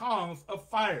Pentecostal tongues of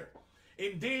fire.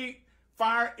 Indeed,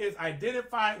 fire is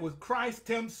identified with Christ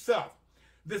himself.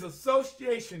 This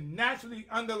association naturally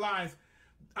underlies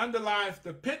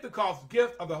the Pentecost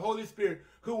gift of the Holy Spirit,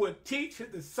 who would teach his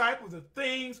disciples the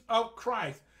things of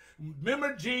Christ.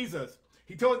 Remember Jesus,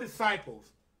 he told his disciples,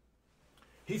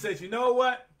 he says, you know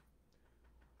what?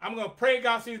 I'm going to pray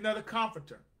God sends another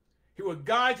comforter. He will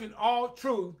guide you in all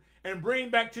truth and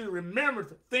bring back to your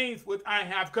remembrance things which I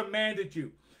have commanded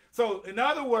you. So, in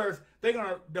other words, the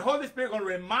Holy Spirit is going to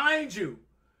remind you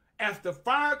as the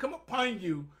fire come upon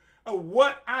you of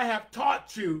what I have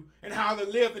taught you and how to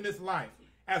live in this life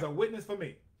as a witness for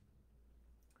me.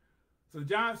 So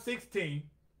John 16,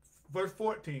 verse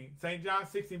 14, St. John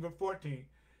 16, verse 14,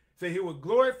 says he will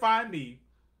glorify me.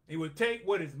 He will take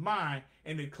what is mine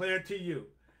and declare to you.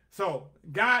 So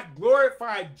God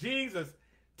glorified Jesus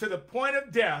to the point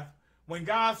of death when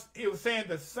he was saying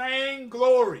the same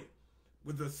glory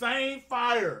with the same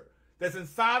fire that's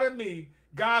inside of me,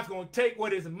 God's going to take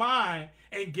what is mine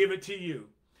and give it to you.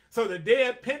 So the day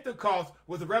of Pentecost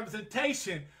was a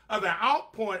representation of the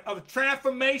outpouring of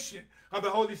transformation of the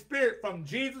Holy Spirit from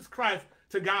Jesus Christ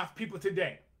to God's people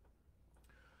today.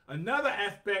 Another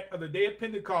aspect of the day of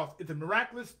Pentecost is the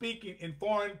miraculous speaking in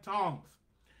foreign tongues,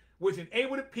 which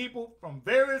enabled the people from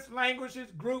various languages,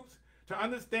 groups, to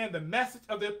understand the message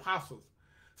of the apostles.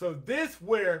 So this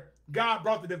where God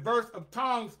brought the diverse of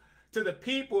tongues to the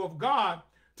people of God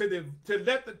to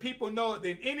let the people know that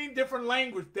in any different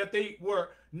language that they were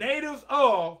natives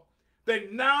of,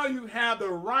 that now you have the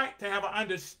right to have an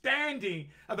understanding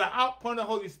of the outpouring of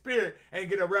the Holy Spirit and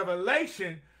get a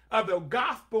revelation of the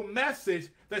gospel message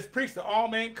that's preached to all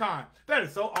mankind. That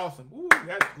is so awesome. Ooh,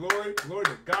 that's glory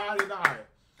to God in the highest.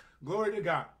 Glory to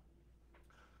God.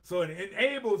 So it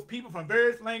enables people from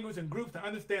various languages and groups to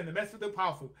understand the message of the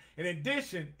apostle. In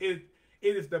addition, it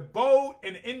is the bold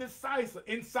and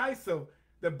incisive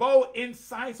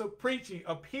preaching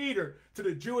of Peter to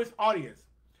the Jewish audience.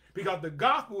 Because the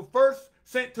gospel was first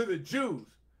sent to the Jews,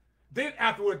 then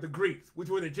afterward the Greeks, which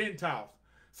were the Gentiles.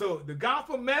 So the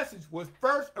gospel message was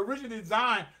first originally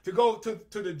designed to go to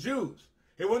the Jews.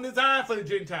 It wasn't designed for the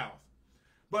Gentiles.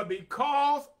 But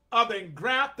because of the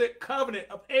engrafted covenant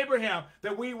of Abraham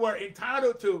that we were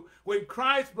entitled to, when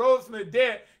Christ rose from the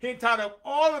dead, he entitled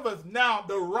all of us now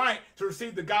the right to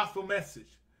receive the gospel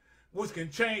message, which can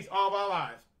change all of our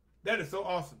lives. That is so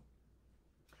awesome.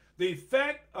 The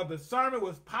effect of the sermon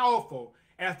was powerful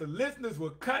as the listeners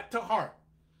were cut to heart.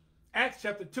 Acts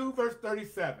chapter 2, verse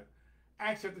 37.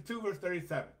 Acts chapter 2, verse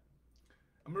 37.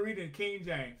 I'm going to read it in King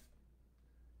James.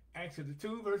 Acts chapter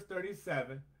 2, verse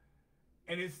 37.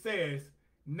 And it says,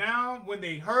 Now, when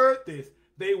they heard this,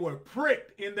 they were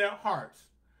pricked in their hearts.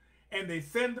 And they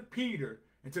said to Peter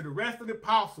and to the rest of the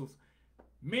apostles,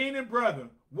 Men and brethren,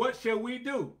 what shall we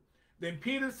do? Then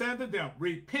Peter said to them,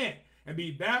 Repent and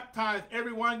be baptized,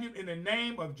 every one of you, in the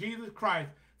name of Jesus Christ,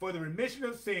 for the remission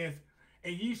of sins,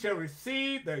 and ye shall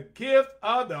receive the gift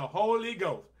of the Holy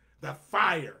Ghost, the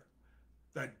fire,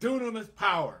 the dunamis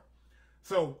power.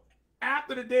 So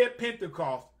after the day of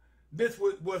Pentecost, this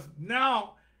was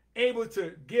now able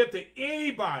to give to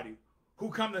anybody who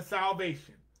come to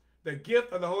salvation, the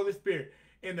gift of the Holy Spirit.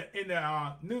 In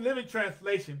the New Living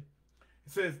Translation,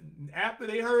 it says, after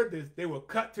they heard this, they were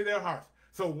cut to their hearts.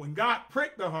 So when God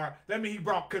pricked the heart, that means he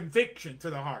brought conviction to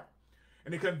the heart.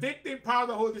 And the convicting power of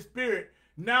the Holy Spirit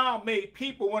now made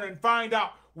people want to find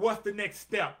out what's the next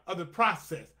step of the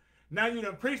process. Now you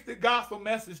done preached the gospel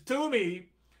message to me.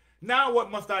 Now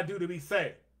what must I do to be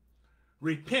saved?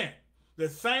 Repent. The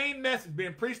same message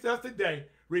being preached to us today.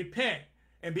 Repent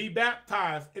and be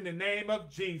baptized in the name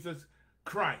of Jesus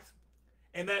Christ.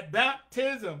 And that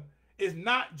baptism is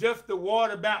not just the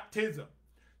water baptism.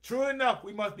 True enough,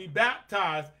 we must be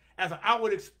baptized as an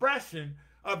outward expression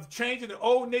of changing the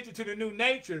old nature to the new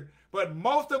nature, but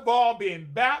most of all being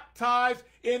baptized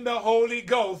in the Holy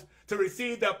Ghost to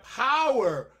receive the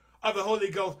power of the Holy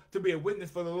Ghost to be a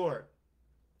witness for the Lord.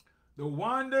 The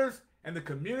wonders and the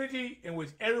community in which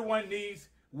everyone needs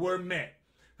were met.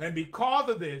 And because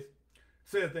of this,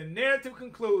 says the narrative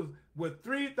concludes with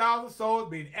 3,000 souls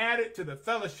being added to the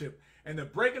fellowship and the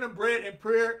breaking of bread and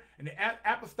prayer and the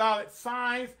apostolic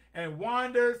signs and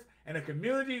wonders and a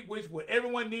community which what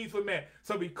everyone needs were met.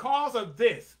 So because of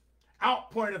this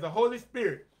outpouring of the Holy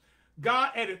Spirit,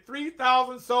 God added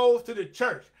 3,000 souls to the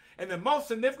church. And the most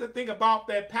significant thing about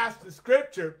that passage of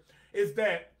scripture is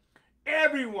that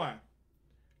everyone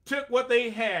took what they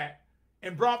had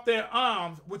and brought their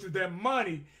alms, which was their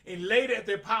money, and laid it at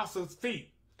the apostles'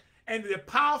 feet. And the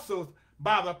apostles,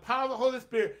 by the power of the Holy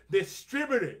Spirit,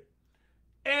 distributed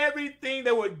everything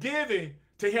they were giving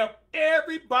to help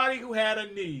everybody who had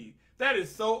a need. That is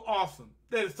so awesome.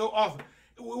 That is so awesome.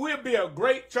 We'd be a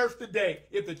great church today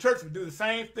if the church would do the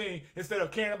same thing instead of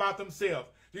caring about themselves.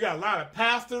 You got a lot of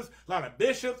pastors, a lot of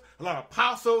bishops, a lot of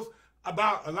apostles,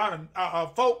 about a lot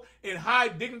of folk in high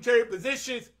dignitary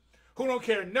positions who don't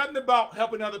care nothing about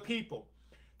helping other people.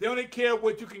 They only care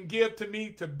what you can give to me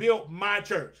to build my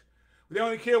church. They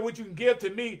only care what you can give to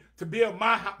me to build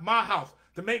my house,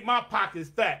 to make my pockets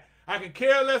fat. I can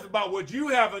care less about what you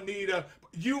have a need of.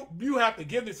 You have to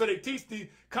give me. So they teach these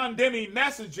condemning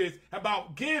messages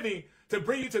about giving to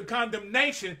bring you to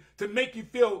condemnation, to make you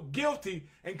feel guilty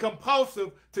and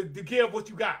compulsive to give what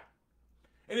you got.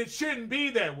 And it shouldn't be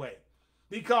that way,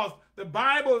 because the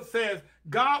Bible says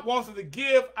God wants us to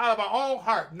give out of our own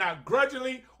heart, not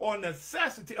grudgingly or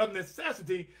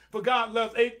necessity, for God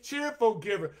loves a cheerful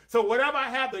giver. So whatever I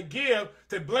have to give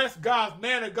to bless God's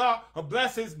man of God or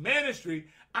bless his ministry,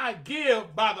 I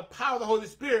give by the power of the Holy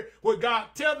Spirit what God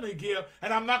tells me to give,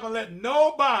 and I'm not going to let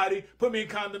nobody put me in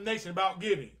condemnation about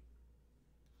giving.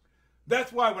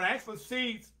 That's why when I ask for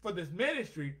seeds for this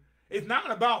ministry, it's not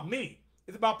about me.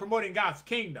 It's about promoting God's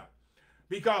kingdom.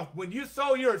 Because when you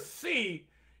sow your seed,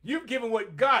 you've given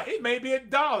what God, it may be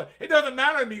 $1. It doesn't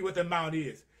matter to me what the amount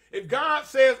is. If God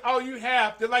says all you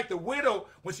have, just like the widow,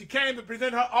 when she came to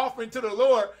present her offering to the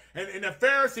Lord, and the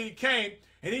Pharisee came,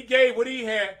 and he gave what he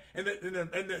had, and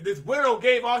this widow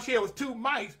gave all she had was 2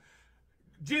 mites.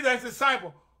 Jesus asked the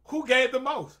disciple, who gave the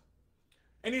most?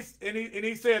 And he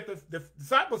said, the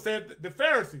disciple said, the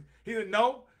Pharisee. He said,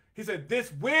 no. He said,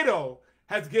 this widow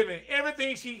has given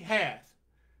everything she has.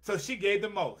 So she gave the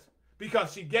most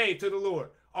because she gave to the Lord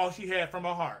all she had from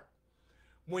her heart.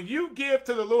 When you give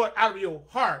to the Lord out of your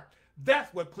heart,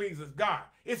 that's what pleases God.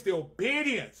 It's the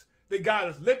obedience that God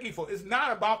is looking for. It's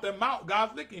not about the amount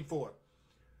God's looking for.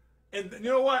 And you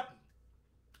know what?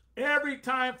 Every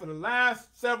time for the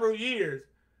last several years,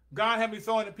 God had me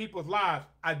sowing in people's lives,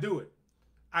 I do it.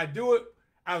 I do it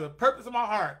out of the purpose of my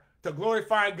heart to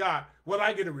glorify God, whether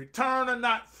I get a return or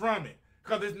not from it,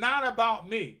 because it's not about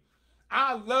me.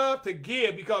 I love to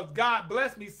give because God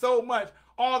blessed me so much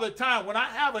all the time. When I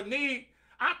have a need,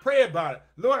 I pray about it.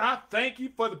 Lord, I thank you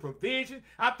for the provision.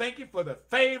 I thank you for the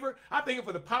favor. I thank you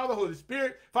for the power of the Holy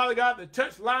Spirit. Father God, to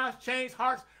touch lives, change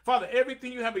hearts. Father,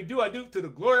 everything you have me do, I do to the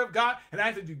glory of God. And I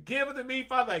ask that you give it to me,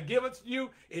 Father. I give it to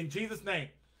you in Jesus' name.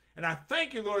 And I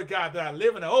thank you, Lord God, that I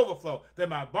live in the overflow, that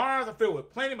my barns are filled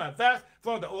with plenty, my vats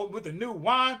flowing with the new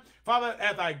wine. Father,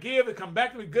 as I give, it come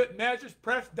back to me good measures,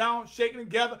 pressed down, shaken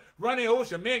together, running over,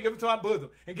 shall men give it to my bosom.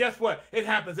 And guess what? It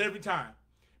happens every time.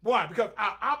 Why? Because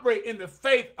I operate in the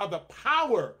faith of the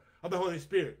power of the Holy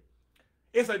Spirit.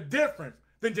 It's a difference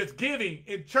than just giving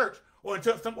in church or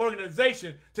into some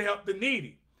organization to help the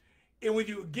needy. And when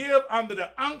you give under the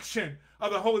unction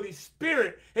of the Holy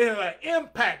Spirit, it has an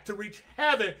impact to reach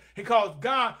heaven and cause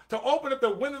God to open up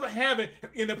the windows of heaven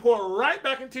and to pour right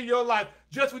back into your life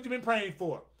just what you've been praying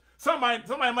for. Somebody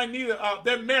might need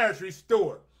their marriage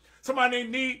restored. Somebody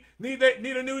need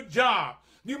a new job.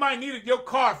 You might need your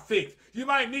car fixed. You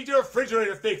might need your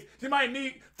refrigerator fixed. You might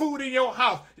need food in your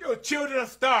house. Your children are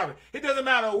starving. It doesn't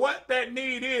matter what that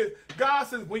need is. God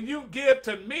says, when you give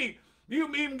to me,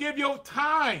 you even give your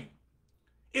time.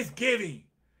 It's giving.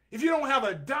 If you don't have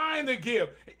a dime to give,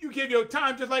 you give your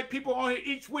time just like people on here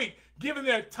each week, giving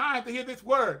their time to hear this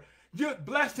word. You're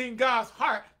blessing God's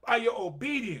heart by your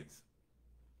obedience.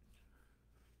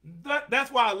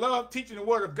 That's why I love teaching the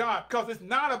word of God, because it's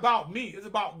not about me. It's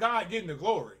about God getting the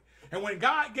glory. And when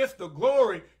God gets the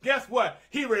glory, guess what?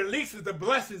 He releases the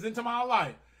blessings into my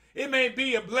life. It may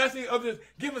be a blessing of just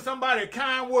giving somebody a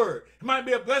kind word. It might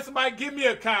be a blessing by giving me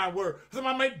a kind word.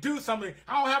 Somebody might do something.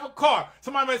 I don't have a car.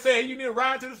 Somebody might say, hey, you need a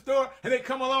ride to the store? And they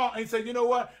come along and say, you know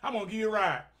what? I'm going to give you a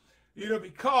ride. You know,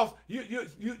 because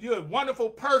you're a wonderful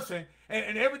person,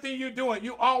 and everything you're doing,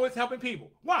 you're always helping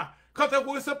people. Why? Because that's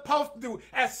what we're supposed to do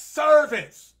as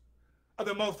servants of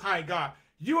the Most High God.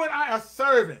 You and I are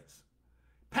servants.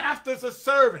 Pastors are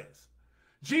servants.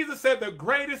 Jesus said the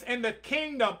greatest in the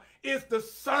kingdom is the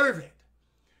servant.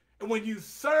 And when you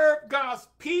serve God's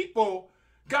people,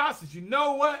 God says, you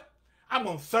know what? I'm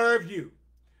going to serve you.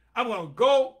 I'm going to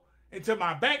go into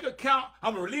my bank account.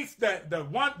 I'm going to release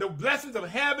the blessings of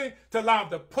heaven to allow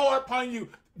them to pour upon you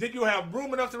that you have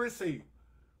room enough to receive.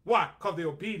 Why? Because of the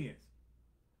obedience.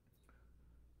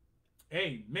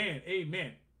 Amen.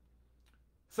 Amen.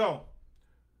 So,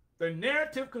 the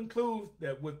narrative concludes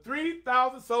that with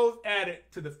 3,000 souls added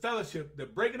to the fellowship, the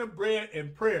breaking of bread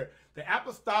and prayer, the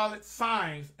apostolic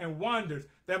signs and wonders,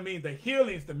 that means the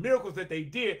healings, the miracles that they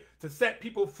did to set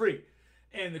people free,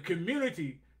 and the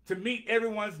community to meet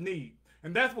everyone's need.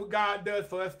 And that's what God does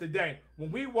for us today.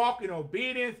 When we walk in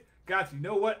obedience, God says, you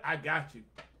know what? I got you.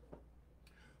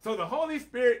 So the Holy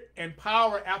Spirit and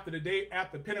power after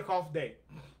Pentecost Day.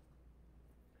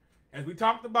 As we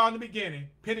talked about in the beginning,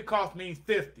 Pentecost means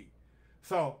 50.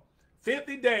 So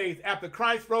 50 days after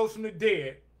Christ rose from the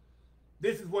dead,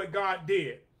 this is what God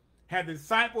did. Had the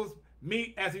disciples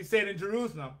meet, as he said, in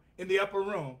Jerusalem, in the upper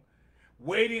room,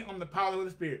 waiting on the power of the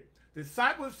Holy Spirit. The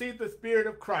disciples received the Spirit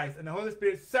of Christ and the Holy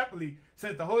Spirit separately,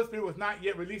 since the Holy Spirit was not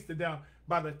yet released to them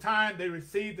by the time they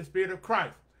received the Spirit of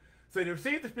Christ. So they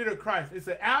received the Spirit of Christ. It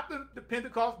said after the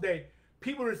Pentecost Day,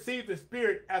 people received the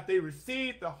Spirit after they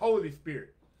received the Holy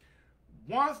Spirit.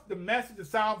 Once the message of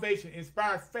salvation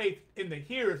inspires faith in the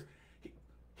hearers,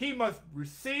 he must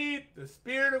receive the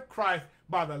Spirit of Christ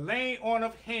by the laying on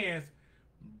of hands,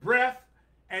 breath,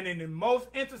 and in the most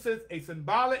instances, a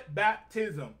symbolic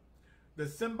baptism. The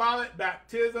symbolic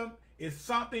baptism is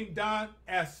something done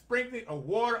as sprinkling of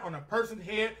water on a person's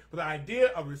head with the idea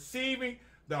of receiving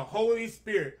the Holy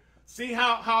Spirit. See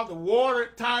how the water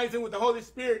ties in with the Holy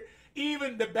Spirit?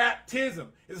 Even the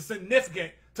baptism is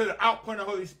significant to the outpouring of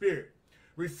the Holy Spirit.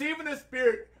 Receiving the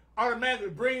Spirit automatically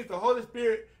brings the Holy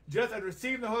Spirit, just as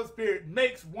receiving the Holy Spirit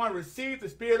makes one receive the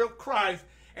Spirit of Christ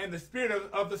and the Spirit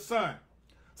of the Son.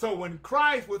 So when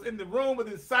Christ was in the room with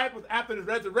his disciples after his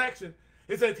resurrection,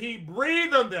 it says he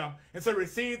breathed on them and so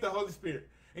received the Holy Spirit.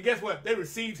 And guess what? They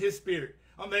received his Spirit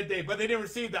on that day, but they didn't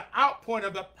receive the outpouring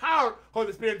of the power of the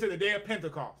Holy Spirit until the day of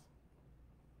Pentecost.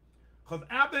 Because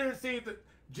after they received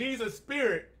Jesus'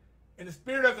 Spirit and the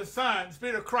Spirit of the Son, the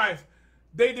Spirit of Christ,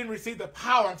 they didn't receive the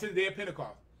power until the day of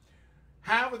Pentecost.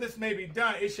 However this may be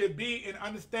done, it should be in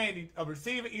understanding of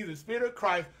receiving either the Spirit of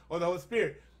Christ or the Holy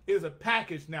Spirit. It is a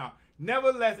package now.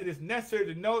 Nevertheless, it is necessary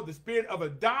to know the Spirit of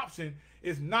adoption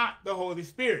is not the Holy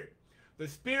Spirit. The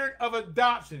Spirit of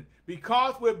adoption,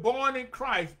 because we're born in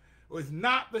Christ, is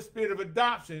not the Spirit of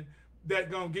adoption that's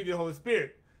going to give you the Holy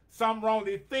Spirit. Some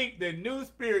wrongly think the new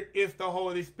spirit is the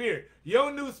Holy Spirit.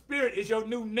 Your new spirit is your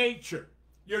new nature,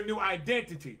 your new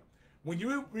identity. When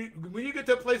you get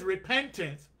to a place of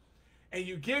repentance and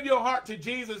you give your heart to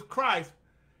Jesus Christ,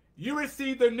 you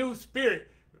receive the new spirit.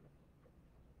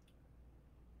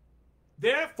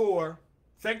 Therefore,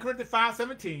 2 Corinthians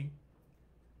 5:17,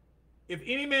 if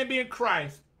any man be in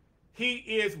Christ, he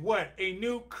is what? A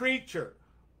new creature.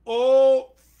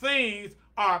 Old things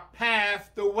are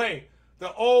passed away.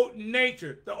 The old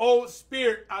nature, the old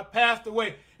spirit are passed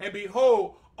away. And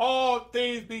behold, all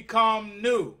things become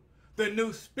new. The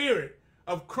new spirit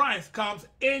of Christ comes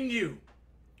in you.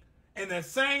 And the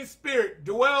same spirit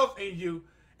dwells in you.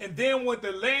 And then with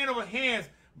the laying of hands,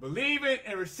 believing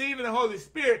and receiving the Holy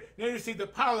Spirit, then you receive the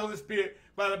power of the Holy Spirit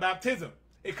by the baptism.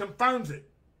 It confirms it.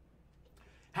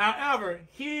 However,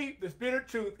 he, the Spirit of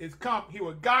truth, is come. He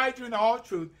will guide you in all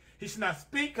truth. He shall not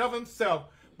speak of himself,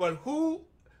 but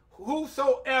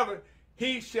whosoever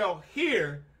he shall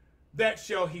hear, that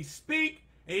shall he speak,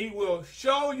 and he will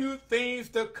show you things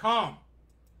to come.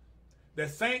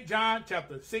 That's St. John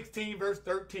chapter 16, verse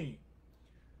 13.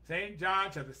 St.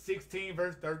 John chapter 16,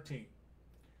 verse 13.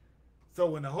 So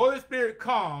when the Holy Spirit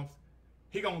comes,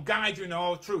 he's going to guide you in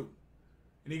all truth.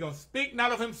 And he's going to speak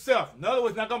not of himself. In other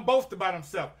words, not going to boast about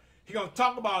himself. He's going to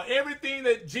talk about everything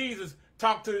that Jesus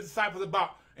talked to his disciples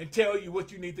about and tell you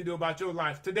what you need to do about your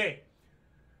life today.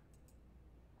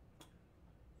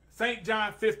 St.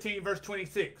 John 15, verse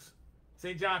 26.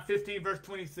 St. John 15, verse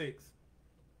 26.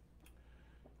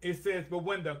 It says, but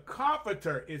when the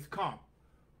Comforter is come,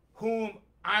 whom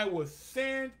I will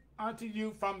send unto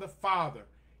you from the Father,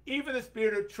 even the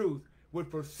Spirit of truth, which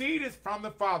proceedeth from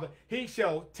the Father, he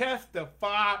shall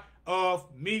testify of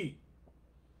me.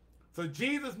 So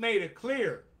Jesus made it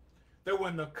clear that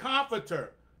when the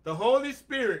Comforter, the Holy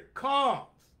Spirit, comes,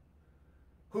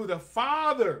 who the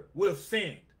Father will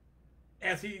send,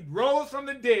 as he rose from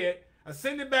the dead,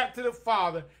 ascended back to the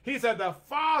Father, he said the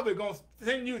Father going to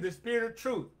send you the Spirit of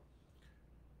truth,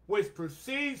 which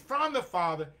proceeds from the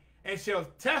Father, and shall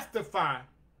testify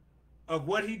of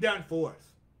what he done for us.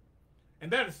 And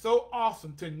that is so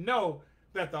awesome to know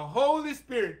that the Holy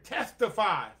Spirit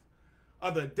testifies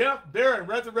of the death, burial, and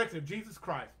resurrection of Jesus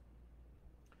Christ.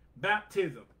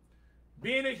 Baptism.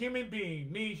 Being a human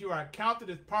being means you are counted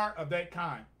as part of that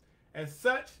kind. As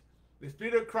such, the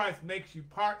Spirit of Christ makes you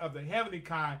part of the heavenly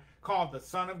kind called the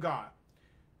Son of God.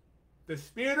 The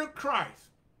Spirit of Christ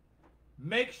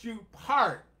makes you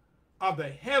part of the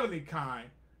heavenly kind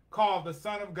called the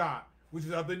Son of God, which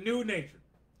is of the new nature.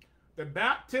 The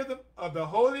baptism of the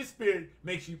Holy Spirit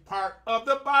makes you part of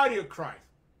the body of Christ.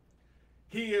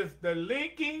 He is the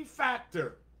linking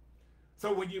factor.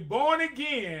 So when you're born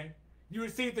again, you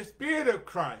receive the Spirit of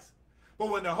Christ. But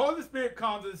when the Holy Spirit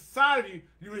comes inside of you,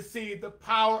 you receive the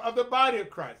power of the body of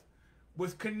Christ,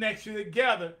 which connects you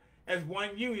together as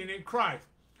one union in Christ.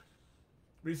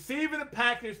 Receiving the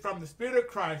package from the Spirit of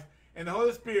Christ and the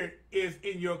Holy Spirit is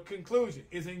in your conclusion,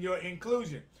 is in your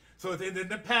inclusion. So it's in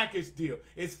the package deal.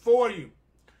 It's for you.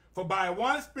 For by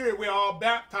one Spirit we are all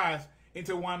baptized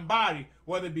into one body,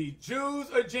 whether it be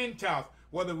Jews or Gentiles,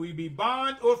 whether we be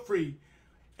bond or free,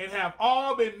 and have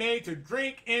all been made to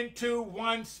drink into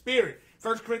one Spirit.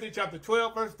 1 Corinthians chapter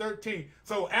 12, verse 13.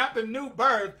 So after new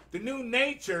birth, the new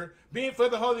nature, being for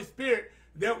the Holy Spirit,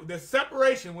 the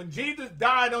separation, when Jesus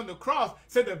died on the cross,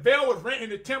 said the veil was rent in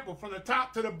the temple from the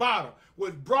top to the bottom,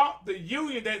 was brought the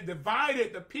union that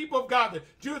divided the people of God, the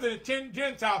Jews and the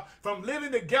Gentiles, from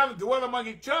living together, dwell among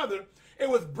each other. It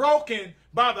was broken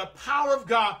by the power of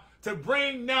God to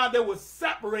bring now that was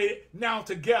separated now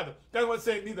together. That's what it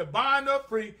says, neither bond nor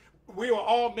free, we were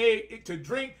all made to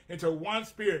drink into one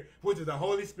Spirit, which is the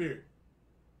Holy Spirit.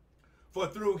 For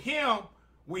through him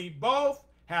we both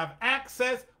have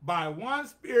access by one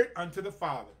Spirit unto the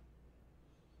Father.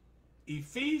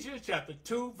 Ephesians chapter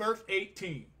 2, verse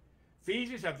 18.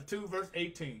 Ephesians chapter 2, verse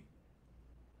 18.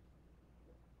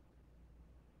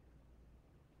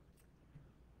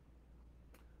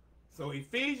 So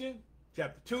Ephesians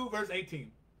chapter 2, verse 18.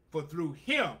 For through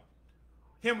him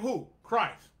who?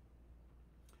 Christ.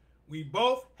 We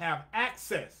both have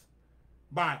access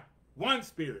by one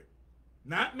Spirit,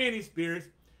 not many spirits.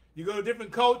 You go to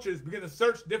different cultures, begin to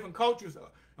search different cultures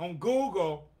on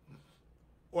Google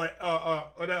or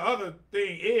the other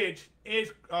thing, Edge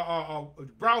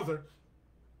browser.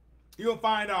 You're going to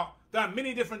find out there are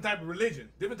many different types of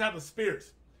religions, different types of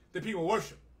spirits that people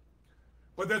worship.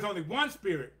 But there's only one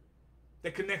Spirit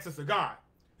that connects us to God,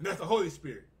 and that's the Holy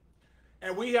Spirit.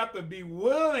 And we have to be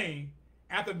willing,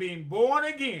 after being born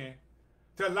again,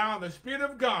 to allow the Spirit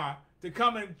of God to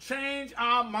come and change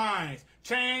our minds,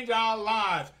 change our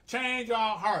lives, change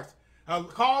our hearts,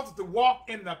 cause us to walk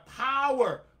in the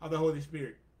power of the Holy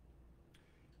Spirit.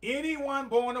 Anyone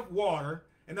born of water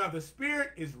and of the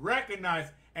Spirit is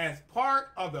recognized as part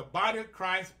of the body of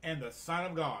Christ and the Son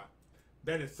of God.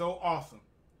 That is so awesome.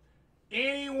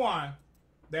 Anyone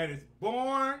that is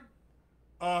born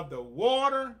of the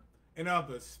water and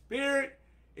of the Spirit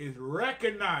is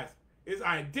recognized, is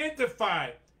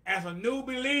identified as a new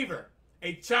believer,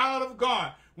 a child of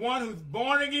God, one who's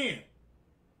born again,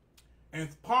 and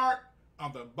is part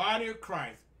of the body of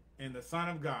Christ and the Son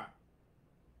of God.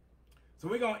 So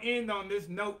we're going to end on this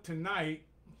note tonight,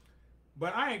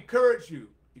 but I encourage you,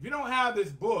 if you don't have this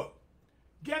book,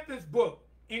 get this book,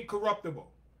 Incorruptible,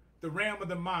 The Realm of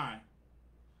the Mind.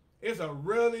 It's a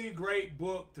really great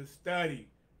book to study,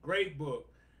 great book.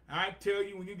 I tell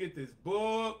you, when you get this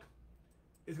book,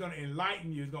 It's going to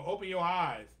enlighten you. It's going to open your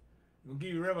eyes. It's going to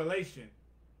give you revelation,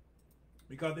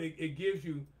 because it gives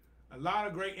you a lot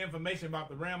of great information about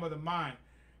the realm of the mind.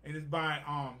 And it's by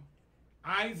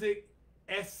Isaac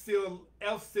Essilfie.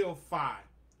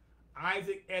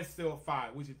 Isaac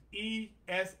Essilfie, which is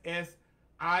Essilfie.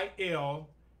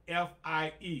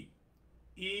 Essilfie.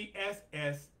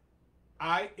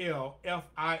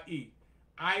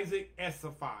 Isaac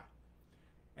Essilfie.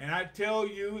 And I tell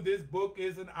you, this book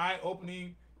is an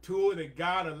eye-opening tool that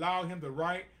God allowed him to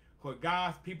write for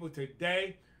God's people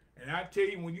today. And I tell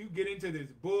you, when you get into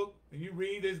this book and you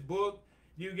read this book,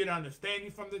 you get understanding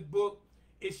from this book.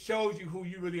 It shows you who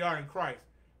you really are in Christ,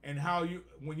 and how you,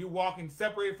 when you're walking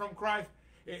separated from Christ,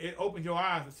 it opens your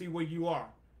eyes to see where you are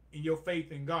in your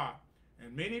faith in God.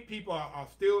 And many people are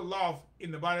still lost in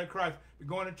the body of Christ. They're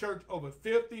going to church over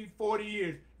 50, 40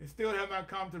 years and still have not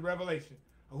come to revelation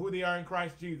of who they are in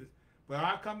Christ Jesus. But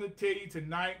I come to tell you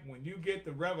tonight, when you get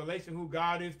the revelation who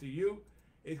God is to you,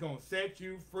 it's going to set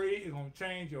you free. It's going to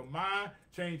change your mind,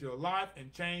 change your life,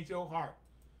 and change your heart.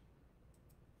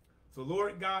 So,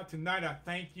 Lord God, tonight I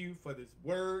thank you for this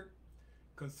word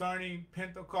concerning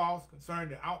Pentecost, concerning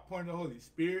the outpouring of the Holy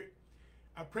Spirit.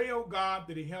 I pray, oh God,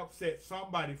 that he helps set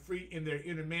somebody free in their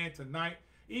inner man tonight,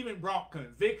 even brought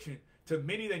conviction to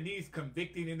many that needs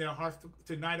convicting in their hearts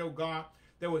tonight, oh God,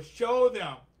 that will show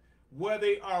them whether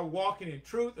they are walking in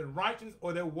truth and righteousness,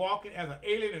 or they're walking as an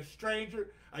alien and stranger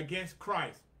against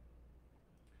Christ.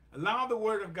 Allow the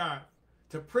word of God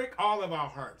to prick all of our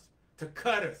hearts, to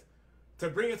cut us, to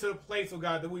bring us to a place, oh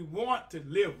God, that we want to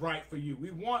live right for you.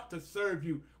 We want to serve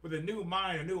you with a new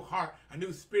mind, a new heart, a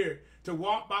new spirit, to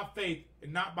walk by faith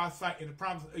and not by sight in the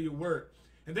promises of your word.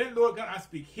 And then, Lord God, I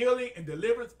speak healing and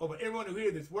deliverance over everyone who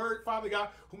hears this word, Father God,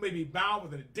 who may be bound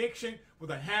with an addiction, with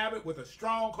a habit, with a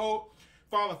stronghold,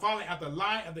 Father, following after the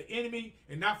lie of the enemy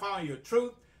and not following your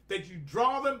truth, that you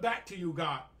draw them back to you,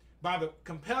 God, by the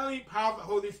compelling power of the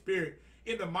Holy Spirit,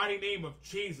 in the mighty name of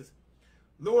Jesus.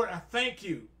 Lord, I thank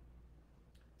you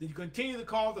that you continue to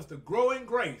cause us to grow in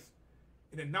grace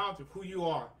in the knowledge of who you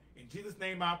are. In Jesus'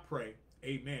 name I pray.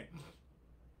 Amen.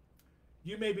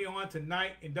 You may be on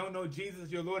tonight and don't know Jesus,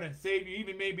 your Lord and Savior. You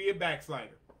even may be a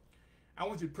backslider. I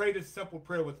want you to pray this simple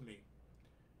prayer with me.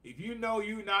 If you know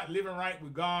you're not living right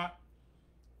with God,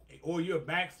 or you're a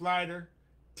backslider,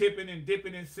 tipping and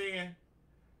dipping in sin,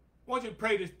 I want you to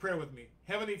pray this prayer with me.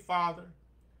 Heavenly Father,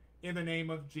 in the name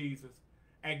of Jesus,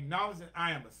 acknowledge that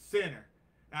I am a sinner.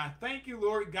 And I thank you,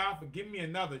 Lord God, for giving me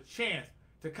another chance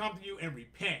to come to you and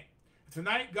repent.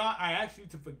 Tonight, God, I ask you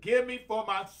to forgive me for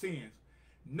my sins,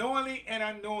 knowingly and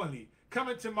unknowingly. Come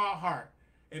into my heart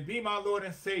and be my Lord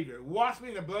and Savior. Wash me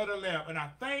in the blood of the Lamb, and I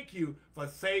thank you for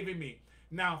saving me.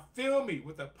 Now fill me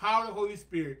with the power of the Holy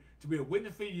Spirit to be a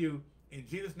witness for you. In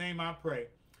Jesus' name I pray.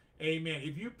 Amen.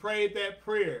 If you prayed that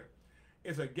prayer,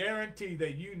 it's a guarantee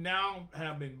that you now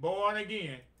have been born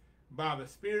again by the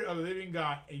Spirit of the living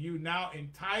God, and you now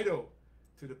entitled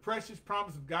to the precious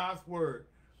promise of God's word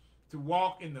to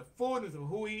walk in the fullness of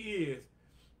who he is,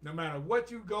 no matter what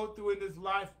you go through in this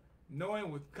life,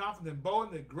 knowing with confidence and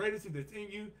boldness that greatest is that's in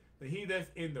you than he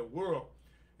that's in the world.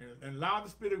 And allow the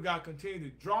Spirit of God continue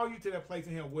to draw you to that place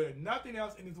in him where nothing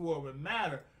else in this world will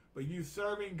matter but you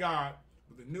serving God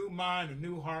with a new mind, a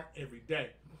new heart every day.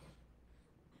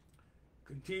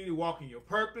 Continue to walk in your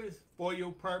purpose, for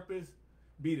your purpose.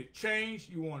 Be the change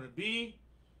you want to be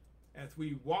as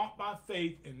we walk by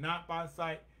faith and not by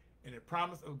sight in the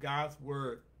promise of God's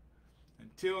word.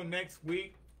 Until next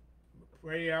week,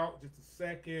 pray out just a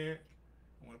second.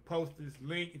 I want to post this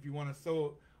link. If you want to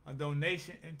sow a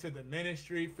donation into the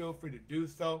ministry, feel free to do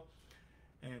so.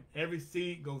 And every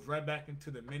seed goes right back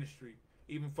into the ministry,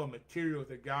 even for materials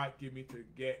that God give me to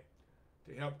get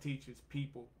to help teach his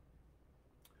people.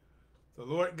 So,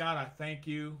 Lord God, I thank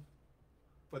you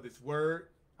for this word.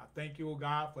 I thank you, oh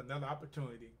God, for another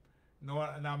opportunity. Lord,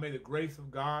 and now may the grace of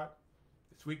God,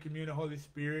 the sweet communion of the Holy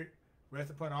Spirit,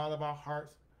 rest upon all of our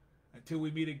hearts until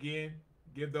we meet again.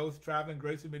 Give those traveling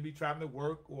grace who may be traveling to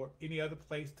work or any other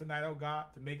place tonight, oh God,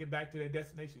 to make it back to their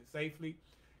destination safely.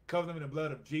 Cover them in the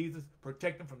blood of Jesus.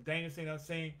 Protect them from danger seen and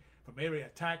unseen, from every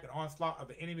attack and onslaught of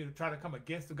the enemy to try to come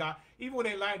against them, God. Even when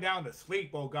they lie down to sleep,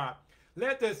 oh God,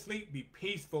 let their sleep be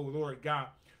peaceful, Lord God.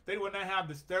 They will not have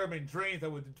disturbing dreams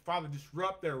that would, Father,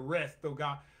 disrupt their rest, oh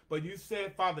God. But you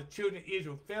said, Father, children of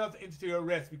Israel failed to enter your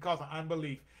rest because of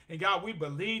unbelief. And God, we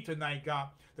believe tonight, God,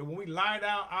 that when we lie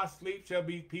down, our sleep shall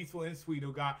be peaceful and sweet,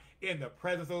 oh God, in the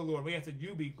presence of the Lord. We ask that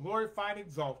you be glorified and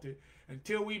exalted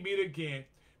until we meet again.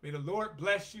 May the Lord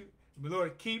bless you. May the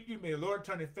Lord keep you. May the Lord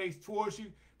turn his face towards you.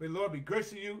 May the Lord be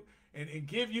gracious to you and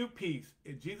give you peace.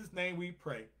 In Jesus' name we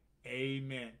pray.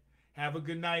 Amen. Have a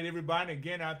good night, everybody.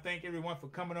 Again, I thank everyone for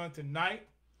coming on tonight.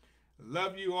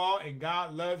 Love you all, and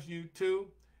God loves you too.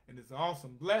 And it's an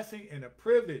awesome blessing and a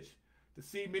privilege to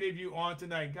see many of you on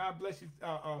tonight. God bless you,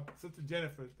 Sister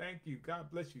Jennifer. Thank you. God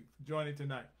bless you for joining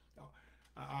tonight.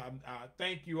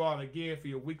 Thank you all again for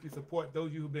your weekly support. Those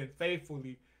of you who've been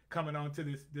faithfully coming on to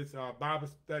this Bible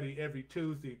study every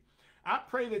Tuesday. I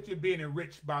pray that you're being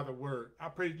enriched by the word. I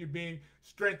pray that you're being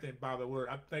strengthened by the word.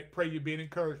 I pray you're being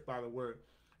encouraged by the word,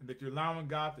 and that you're allowing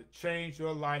God to change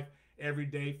your life every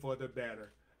day for the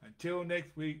better. Until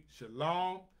next week,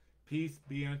 shalom, peace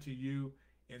be unto you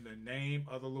in the name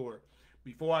of the Lord.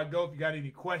 Before I go, if you got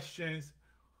any questions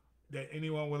that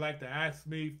anyone would like to ask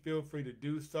me, feel free to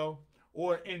do so,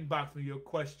 or inbox me your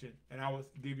question, and I will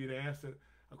give you the answer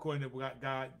according to what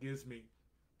God gives me.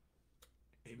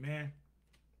 Amen.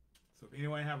 So if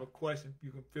anyone have a question,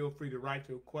 you can feel free to write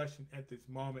your question at this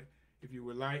moment if you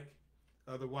would like.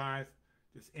 Otherwise,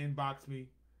 just inbox me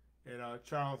at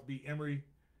Charles B. Emery,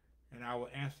 and I will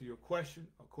answer your question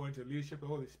according to the leadership of the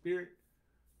Holy Spirit.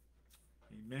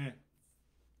 Amen.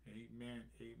 Amen.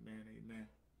 Amen. Amen.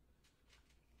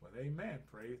 Well, amen.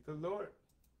 Praise the Lord.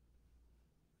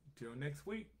 Until next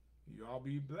week, you all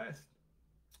be blessed.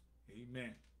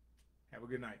 Amen. Have a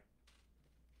good night.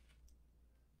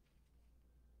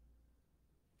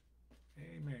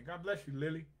 Amen. God bless you,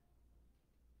 Lily.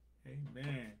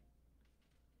 Amen.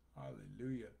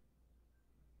 Hallelujah.